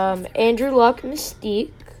points. Andrew Luck,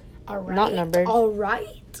 Mystique. All right. Not numbered. All right.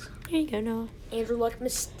 There you go, Noah. Andrew Luck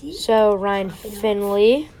Mystique. So Ryan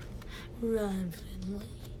Finley, Ryan Finley.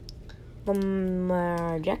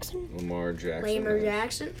 Lamar Jackson. Lamar Jackson. Lamar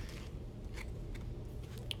Jackson.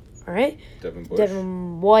 All right. Devin Bush.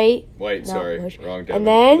 Devin White. White, No, sorry. Bush. Wrong Devin. And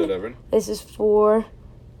then- Other Devin. This is for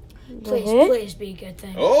the Please, hit. please be a good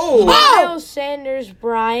thing. Oh! Miles Sanders,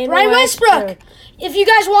 Brian Westbrook. If you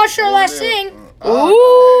guys watched our last thing,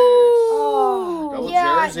 Ooh. Double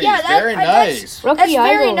yeah, jersey. yeah, that- Very I- that's- nice. Rookie that's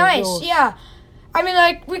very idol nice. rules. Yeah. I mean,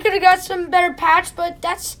 like, we could have got some better patch, but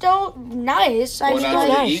that's still nice. I Going mean, out to like,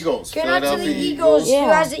 the nice. Eagles. going out to the Philadelphia Eagles. Yeah.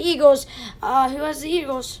 Who has the Eagles? Who has the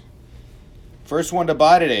Eagles? First one to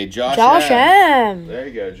buy today, Josh Josh M. M. There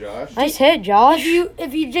you go, Josh. Nice hit, Josh.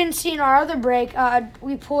 If you didn't see in our other break,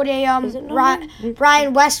 we pulled a Is it numbered?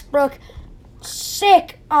 Ryan Westbrook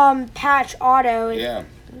sick patch auto. Yeah.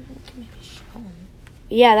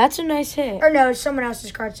 Yeah, that's a nice hit. Or no, it's someone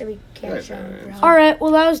else's card, so we can't Right, show right, it. right. All right,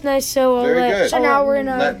 well that was nice. So Very good. So now we're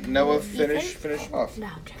gonna Let Noah finish off. No,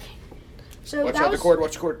 I'm joking. So Watch that out the was cord,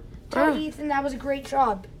 watch the cord. tell Ethan that was a great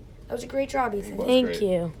job. That was a great job, Ethan. Well, Thank great.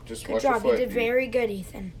 you. Just Good watch your job. You foot. did very good,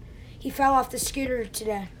 Ethan. He fell off the scooter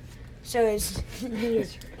today, so his knee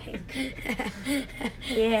is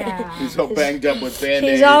Yeah. He's all banged up with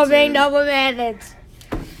band-aids. He's all banged and up with bandits.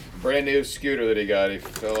 Brand new scooter that he got. He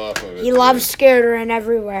fell off of it. He loves scootering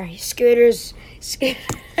everywhere. Scooters.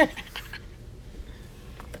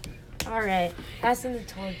 All right, passing the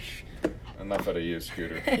torch. Enough out of you,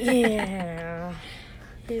 scooter. Yeah.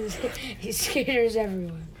 He scooters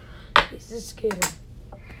everywhere. He's a scooter.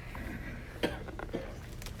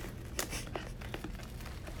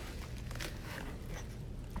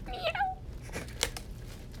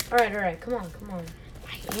 All right. Come on.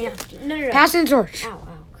 Yeah. No. Passing the torch. Ow,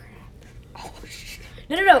 crap.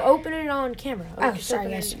 No. Open it on camera. Oh, just sorry,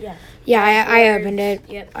 open guys. it- Yeah. Yeah, I opened it.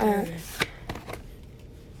 Yep. Uh,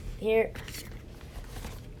 Here.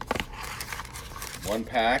 One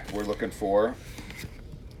pack. We're looking for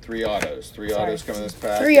 3 autos. 3 Sorry. autos coming in this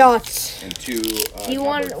pack. 3 aughts. And 2. Do you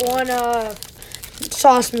want numbered. one?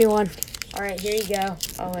 Sauce me one. All right. Here you go.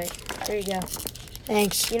 Oh wait. There you go.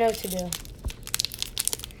 Thanks. You know what to do.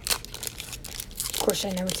 Of course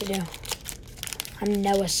I know what to do. I'm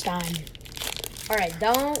Noah Stein. All right.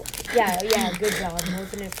 Don't. Yeah. Good job.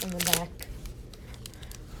 Open it from the back.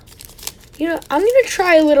 You know, I'm gonna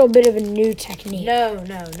try a little bit of a new technique. No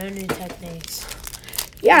new techniques.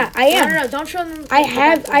 Yeah, I am. No. Don't show them. I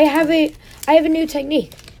have a new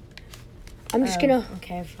technique. I'm just gonna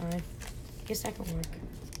Okay, fine. Guess that can work.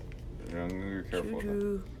 Yeah, I'm gonna be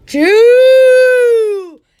careful.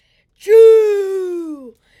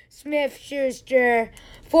 Jew Smith Schuster,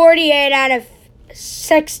 48 out of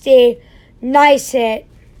 60. Nice hit.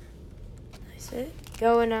 Nice hit.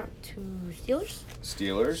 Going out to Steelers.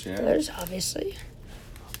 Steelers, yeah. There's obviously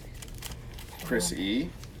Chris E.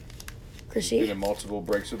 Chrissy. Doing multiple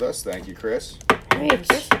breaks with us. Thank you, Chris. Right.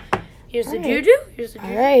 Here's the All right. Juju. Here's the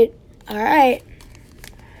Juju. All right.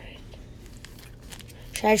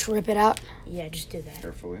 Should I just rip it out? Yeah, just do that.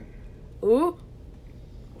 Carefully. Ooh.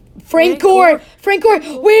 Frank Gore.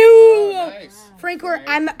 Woo! Nice. Frank Gore.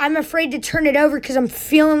 I'm afraid to turn it over because I'm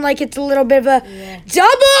feeling like it's a little bit of a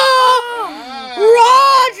double.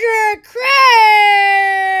 Roger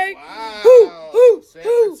Craig. Wow. San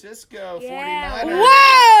Francisco, 49ers.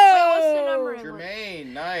 Whoa! What's the number? Jermaine,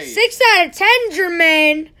 nice. 6 out of 10,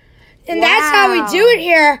 Jermaine. And that's how we do it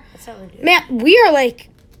here. That's how we do it. Man, we are like,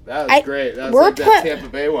 That was great. That was we're like that put- Tampa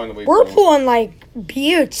Bay one that we we're pulled. pulling like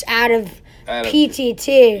buttes out of Out of-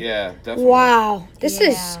 PTT. Yeah, definitely. Wow. This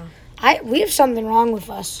is, Yeah. we have something wrong with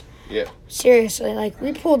us. Yeah. Seriously, like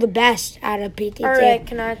we pull the best out of PTT. All right,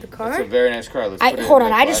 can I have the That's a card? very nice card. Let's put it Hold in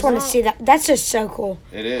on, the I just glass. want to see that. That's just so cool.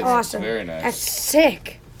 It is. Awesome. Very nice. That's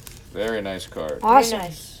sick. Very nice card. Awesome. Very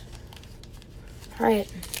nice. All right.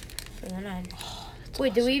 For the 9.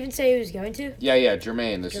 Wait, did we even say he was going to? Yeah,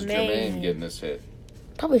 Jermaine. This is Jermaine. Jermaine getting this hit.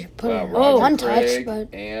 Probably should put it Roger one touch, Craig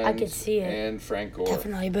but and, I could see it. And Frank Gore.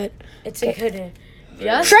 definitely. But It's a good hit. Very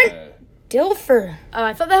Just? Trent good. Dilfer. Oh,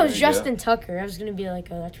 I thought that was There you go. Justin Tucker. I was going to be like,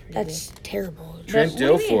 oh, that's pretty That's terrible. Trent What do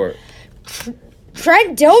you mean? Dilfer.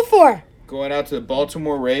 Trent Dilfer. Going out to the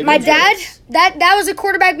Baltimore Ravens. My dad. That was a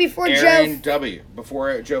quarterback before Aaron Joe W.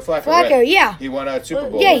 Before Joe Flacco. Flacco. Right? Yeah. He won a Super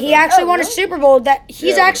Bowl. Yeah, with he them. actually won a really? Super Bowl. That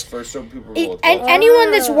he's Yeah, actually. first Super Bowl. And with Baltimore.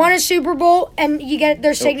 anyone that's won a Super Bowl and you get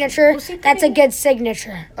their signature, Was he that's a pretty good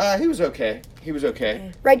signature, He was okay. He was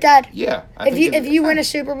okay. right, Dad? Yeah. I If think you win a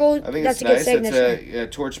Super Bowl, I think that's it's a good nice. signature. It's a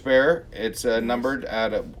torchbearer. It's numbered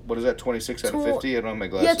at what is that? 26 out of 50. I don't have my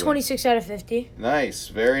glasses. Yeah, on. 26 out of 50. Nice,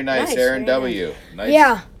 very nice, Nice, Aaron very W. Nice.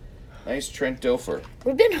 Yeah, Nice Trent Dilfer.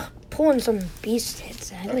 we've been pulling some beast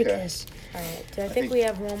hits. I like Okay. this. All right. Do I think think- we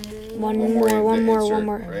have one more? One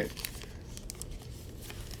more. Right.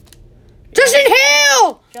 Justin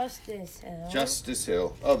Hill, Justice Hill. Justice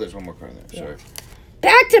Hill. Oh, there's one more card there. Yeah. Sorry.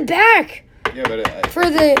 back to back Yeah, but for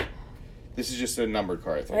the. this is just a numbered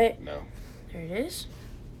card. I think. Right. No. There it is.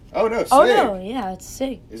 Oh no. Oh, Sig. no. Yeah, it's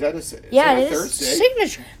sick. Is that a? Is Yeah, that a it is. third sig?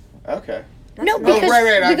 Signature. Okay. No, Oh, because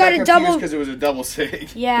right. I we got a confused double. because it was a double sig.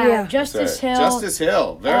 Yeah, Yeah. Justice Sorry. Hill. Justice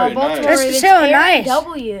Hill. Very Baltimore nice. Justice Ravens, Hill, Aaron nice.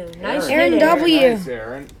 W. Nice Aaron hitter. W. Very nice,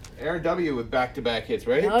 Aaron. Aaron W. with back-to-back hits,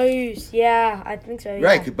 right? Nice. Yeah, I think so. Yeah.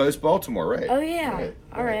 Right. Both Baltimore, right? Oh, yeah. Right,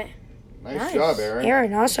 All right. Nice Nice. job, Aaron.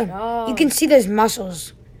 Aaron, awesome. Oh. You can see those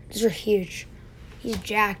muscles. Those are huge. He's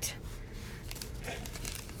jacked.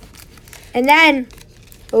 And then,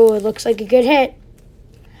 oh, it looks like a good hit.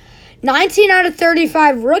 19 out of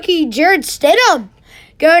 35, rookie Jared Stidham.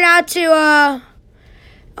 Going out to,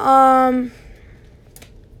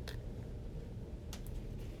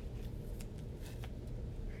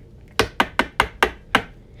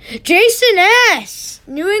 Jason S.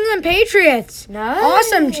 New England Patriots. Nice.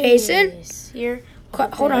 Awesome, Jason. Here.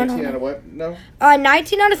 Hold on. 19 out of what? No.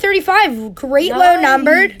 19 out of 35. Great low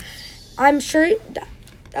numbered. I'm sure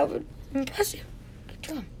that would impress you. Good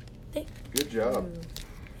job. Good job.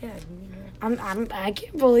 Yeah. I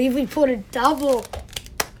can't believe we put a double.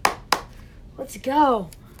 Let's go.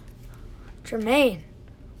 Jermaine,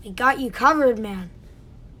 we got you covered, man.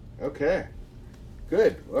 Okay.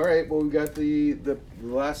 Good. All right. Well, we got the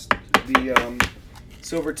last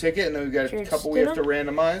silver ticket, and then we've got a Jared couple we have to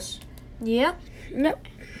Stidham? randomize. Yep. No.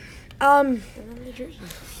 I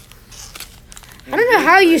don't know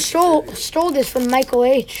how you stole this from Michael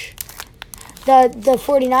H. The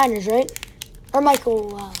 49ers, right? Or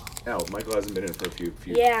Michael. Oh, Michael hasn't been in for a few.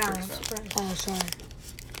 Yeah. drinks now. Oh, sorry.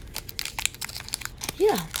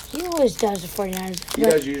 Yeah, he always does the 49ers. He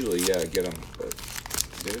does usually, yeah, get him, but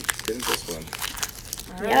didn't this one.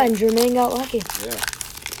 Yeah, and Jermaine got lucky Yeah.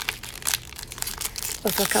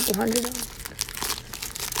 with a couple $100.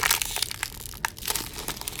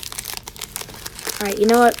 All right, you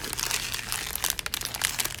know what?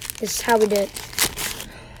 This is how we do it.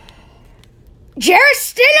 Jared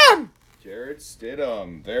Stidham! Jared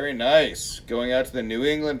Stidham, very nice. Going out to the New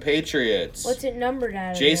England Patriots. What's it numbered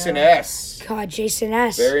at? Jason S. God, Jason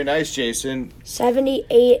S. Very nice, Jason.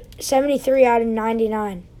 73 out of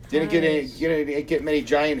 99. Didn't get many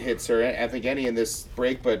giant hits or I think any in this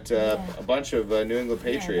break, but a bunch of New England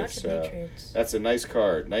Patriots. Patriots. That's a nice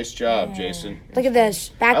card. Nice job, Jason. Look at this.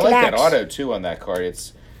 Back I to like back. that auto too on that card.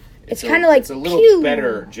 It's kinda like it's a little pew.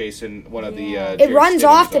 better, Jason. One of the It Jared runs Stidham's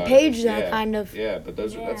off the autos. page, though, Yeah. kind of. Yeah, but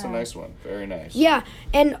that's a Yeah. nice one. Very nice. Yeah,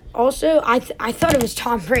 and also I thought it was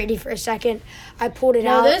Tom Brady for a second. I pulled it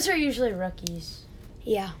No, out. those are usually rookies.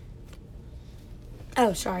 Yeah.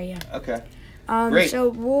 Oh, sorry. Yeah. Okay. Great. So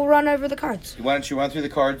we'll run over the cards. Why don't you run through the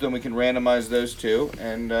cards, then we can randomize those two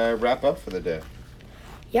and wrap up for the day.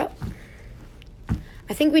 Yep.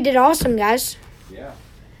 I think we did awesome, guys. Yeah.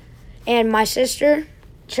 And my sister,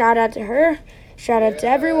 shout out to her. Shout out to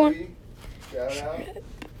everyone. Shout out.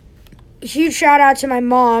 Huge shout out to my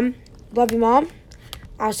mom. Love you, Mom.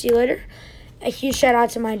 I'll see you later. A huge shout out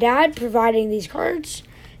to my dad providing these cards.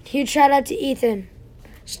 Huge shout out to Ethan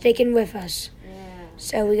sticking with us.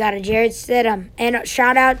 So we got a Jared Stidham. And a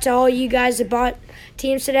shout out to all you guys that bought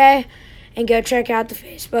teams today. And go check out the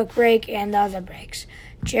Facebook break and the other breaks.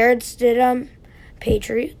 Jared Stidham,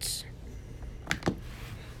 Patriots.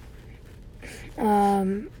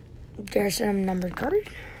 Jared Stidham numbered card.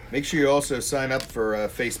 Make sure you also sign up for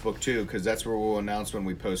Facebook too, because that's where we'll announce when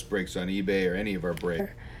we post breaks on eBay or any of our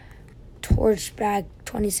breaks. Torchback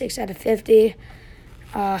 26 out of 50.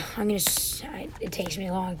 It takes me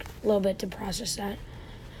a little bit to process that.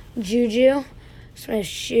 Juju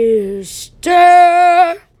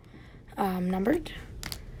Smith-Schuster. numbered.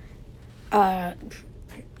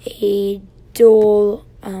 A dual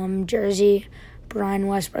jersey, Brian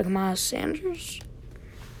Westbrook, Miles Sanders.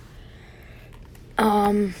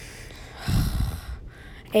 A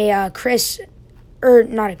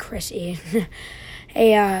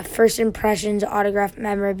first impressions autographed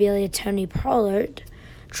memorabilia Tony Pollard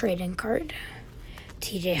trading card.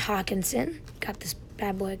 TJ Hawkinson got this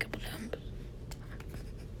bad boy a couple times.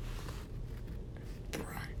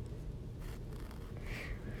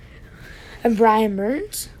 And Brian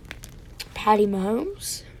Burns, Patty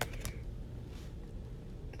Mahomes.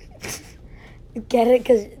 Get it?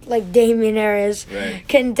 Because, like, Damien Harris. Right.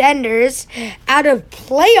 Contenders out of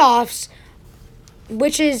playoffs,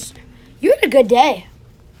 which is, you had a good day.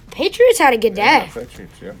 Patriots had a good day.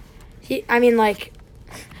 I mean, like,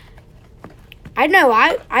 I know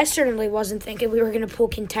I certainly wasn't thinking we were going to pull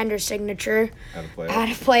contender signature out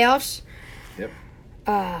of playoffs. Yep.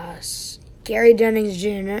 Gary Jennings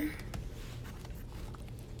Jr.,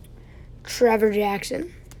 Trayvon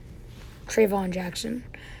Jackson,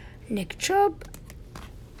 Nick Chubb,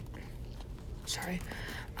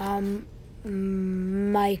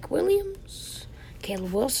 Mike Williams,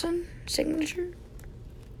 Caleb Wilson, signature,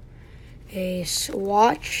 a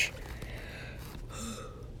swatch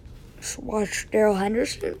Darrell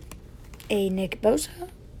Henderson, a Nick Bosa,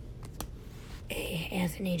 a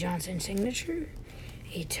Anthony Johnson signature,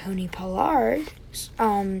 a Tony Pollard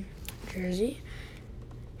jersey,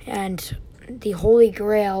 and the holy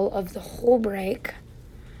grail of the whole break.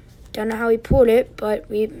 Don't know how we pulled it, but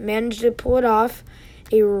we managed to pull it off.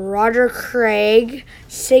 A Roger Craig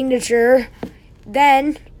signature,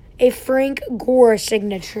 then a Frank Gore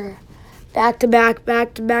signature. Back to back,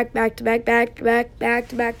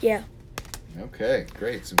 yeah. Okay,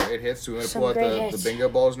 great. Some great hits. Do we want to pull out the bingo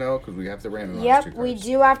balls now? Because we have to randomize 2 cards. Yep, we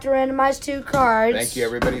do have to randomize 2 cards. Thank you,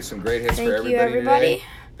 everybody. Some great hits for everybody today.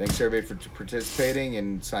 Thanks, everybody, for participating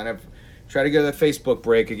and sign up. Try to go to the Facebook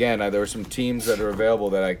break again. There were some teams that are available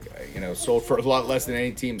that I sold for a lot less than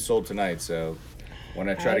any team sold tonight. So, want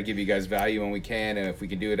to try to give you guys value when we can, and if we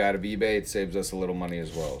can do it out of eBay, it saves us a little money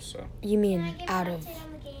as well. So. You mean out of?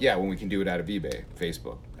 Yeah, when we can do it out of eBay,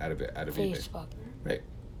 Facebook, out of eBay. Facebook. Right.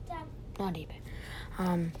 Not eBay.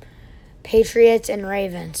 Patriots and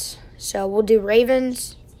Ravens. So we'll do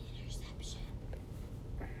Ravens.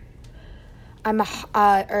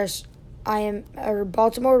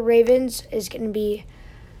 Baltimore Ravens is going to be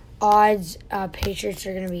odds. Patriots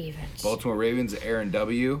are going to be evens. Baltimore Ravens, Aaron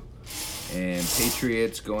W. And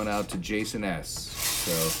Patriots going out to Jason S.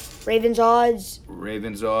 So Ravens odds.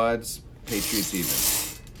 Patriots even.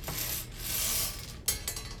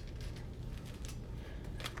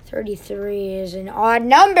 33 is an odd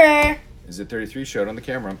number. Is it 33? Show it on the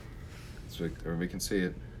camera so everybody can see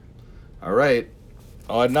it. All right.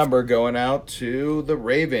 Odd number going out to the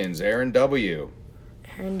Ravens, Aaron W.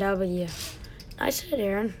 Aaron W. Nice hit,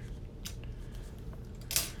 Aaron.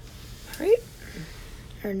 All right.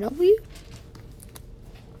 Aaron W.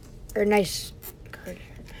 Or nice card.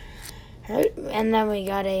 All right. And then we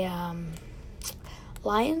got a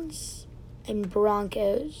Lions and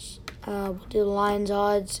Broncos. We'll do the Lions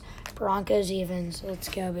odds, Broncos evens. Let's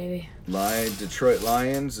go, baby. Detroit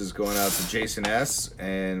Lions is going out to Jason S.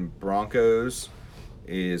 And Broncos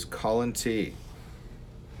is Colin T.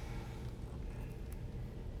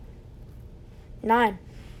 9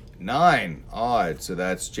 odd. So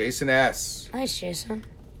that's Jason S. Nice, Jason.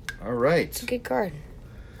 All right. It's a good card.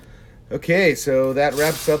 Okay, so that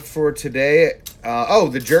wraps up for today.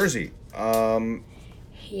 The jersey.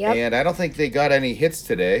 Yep. And I don't think they got any hits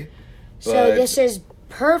today. So this is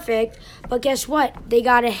perfect. But guess what? They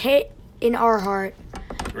got a hit in our heart.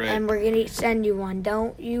 Right. And we're going to send you one.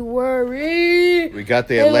 Don't you worry. We got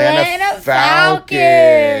the Atlanta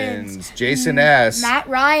Falcons. Jason S. Matt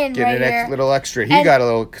Ryan getting right here. a little extra. He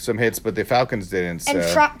got some hits, but the Falcons didn't. So.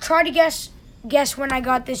 And try to guess when I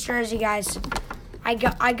got this jersey, guys. I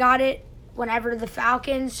got it whenever the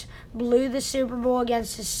Falcons blew the Super Bowl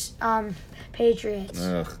against the Patriots.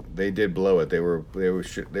 Ugh, they did blow it. They were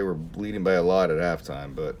bleeding by a lot at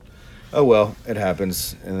halftime, but oh well, it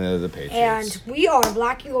happens in the Patriots. And we are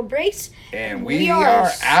Black Eagle Breaks, and we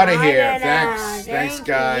are out of here. Thanks,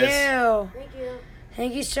 guys. Thank you.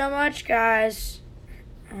 Thank you so much, guys.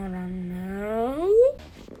 I don't know.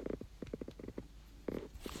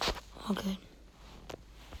 Okay.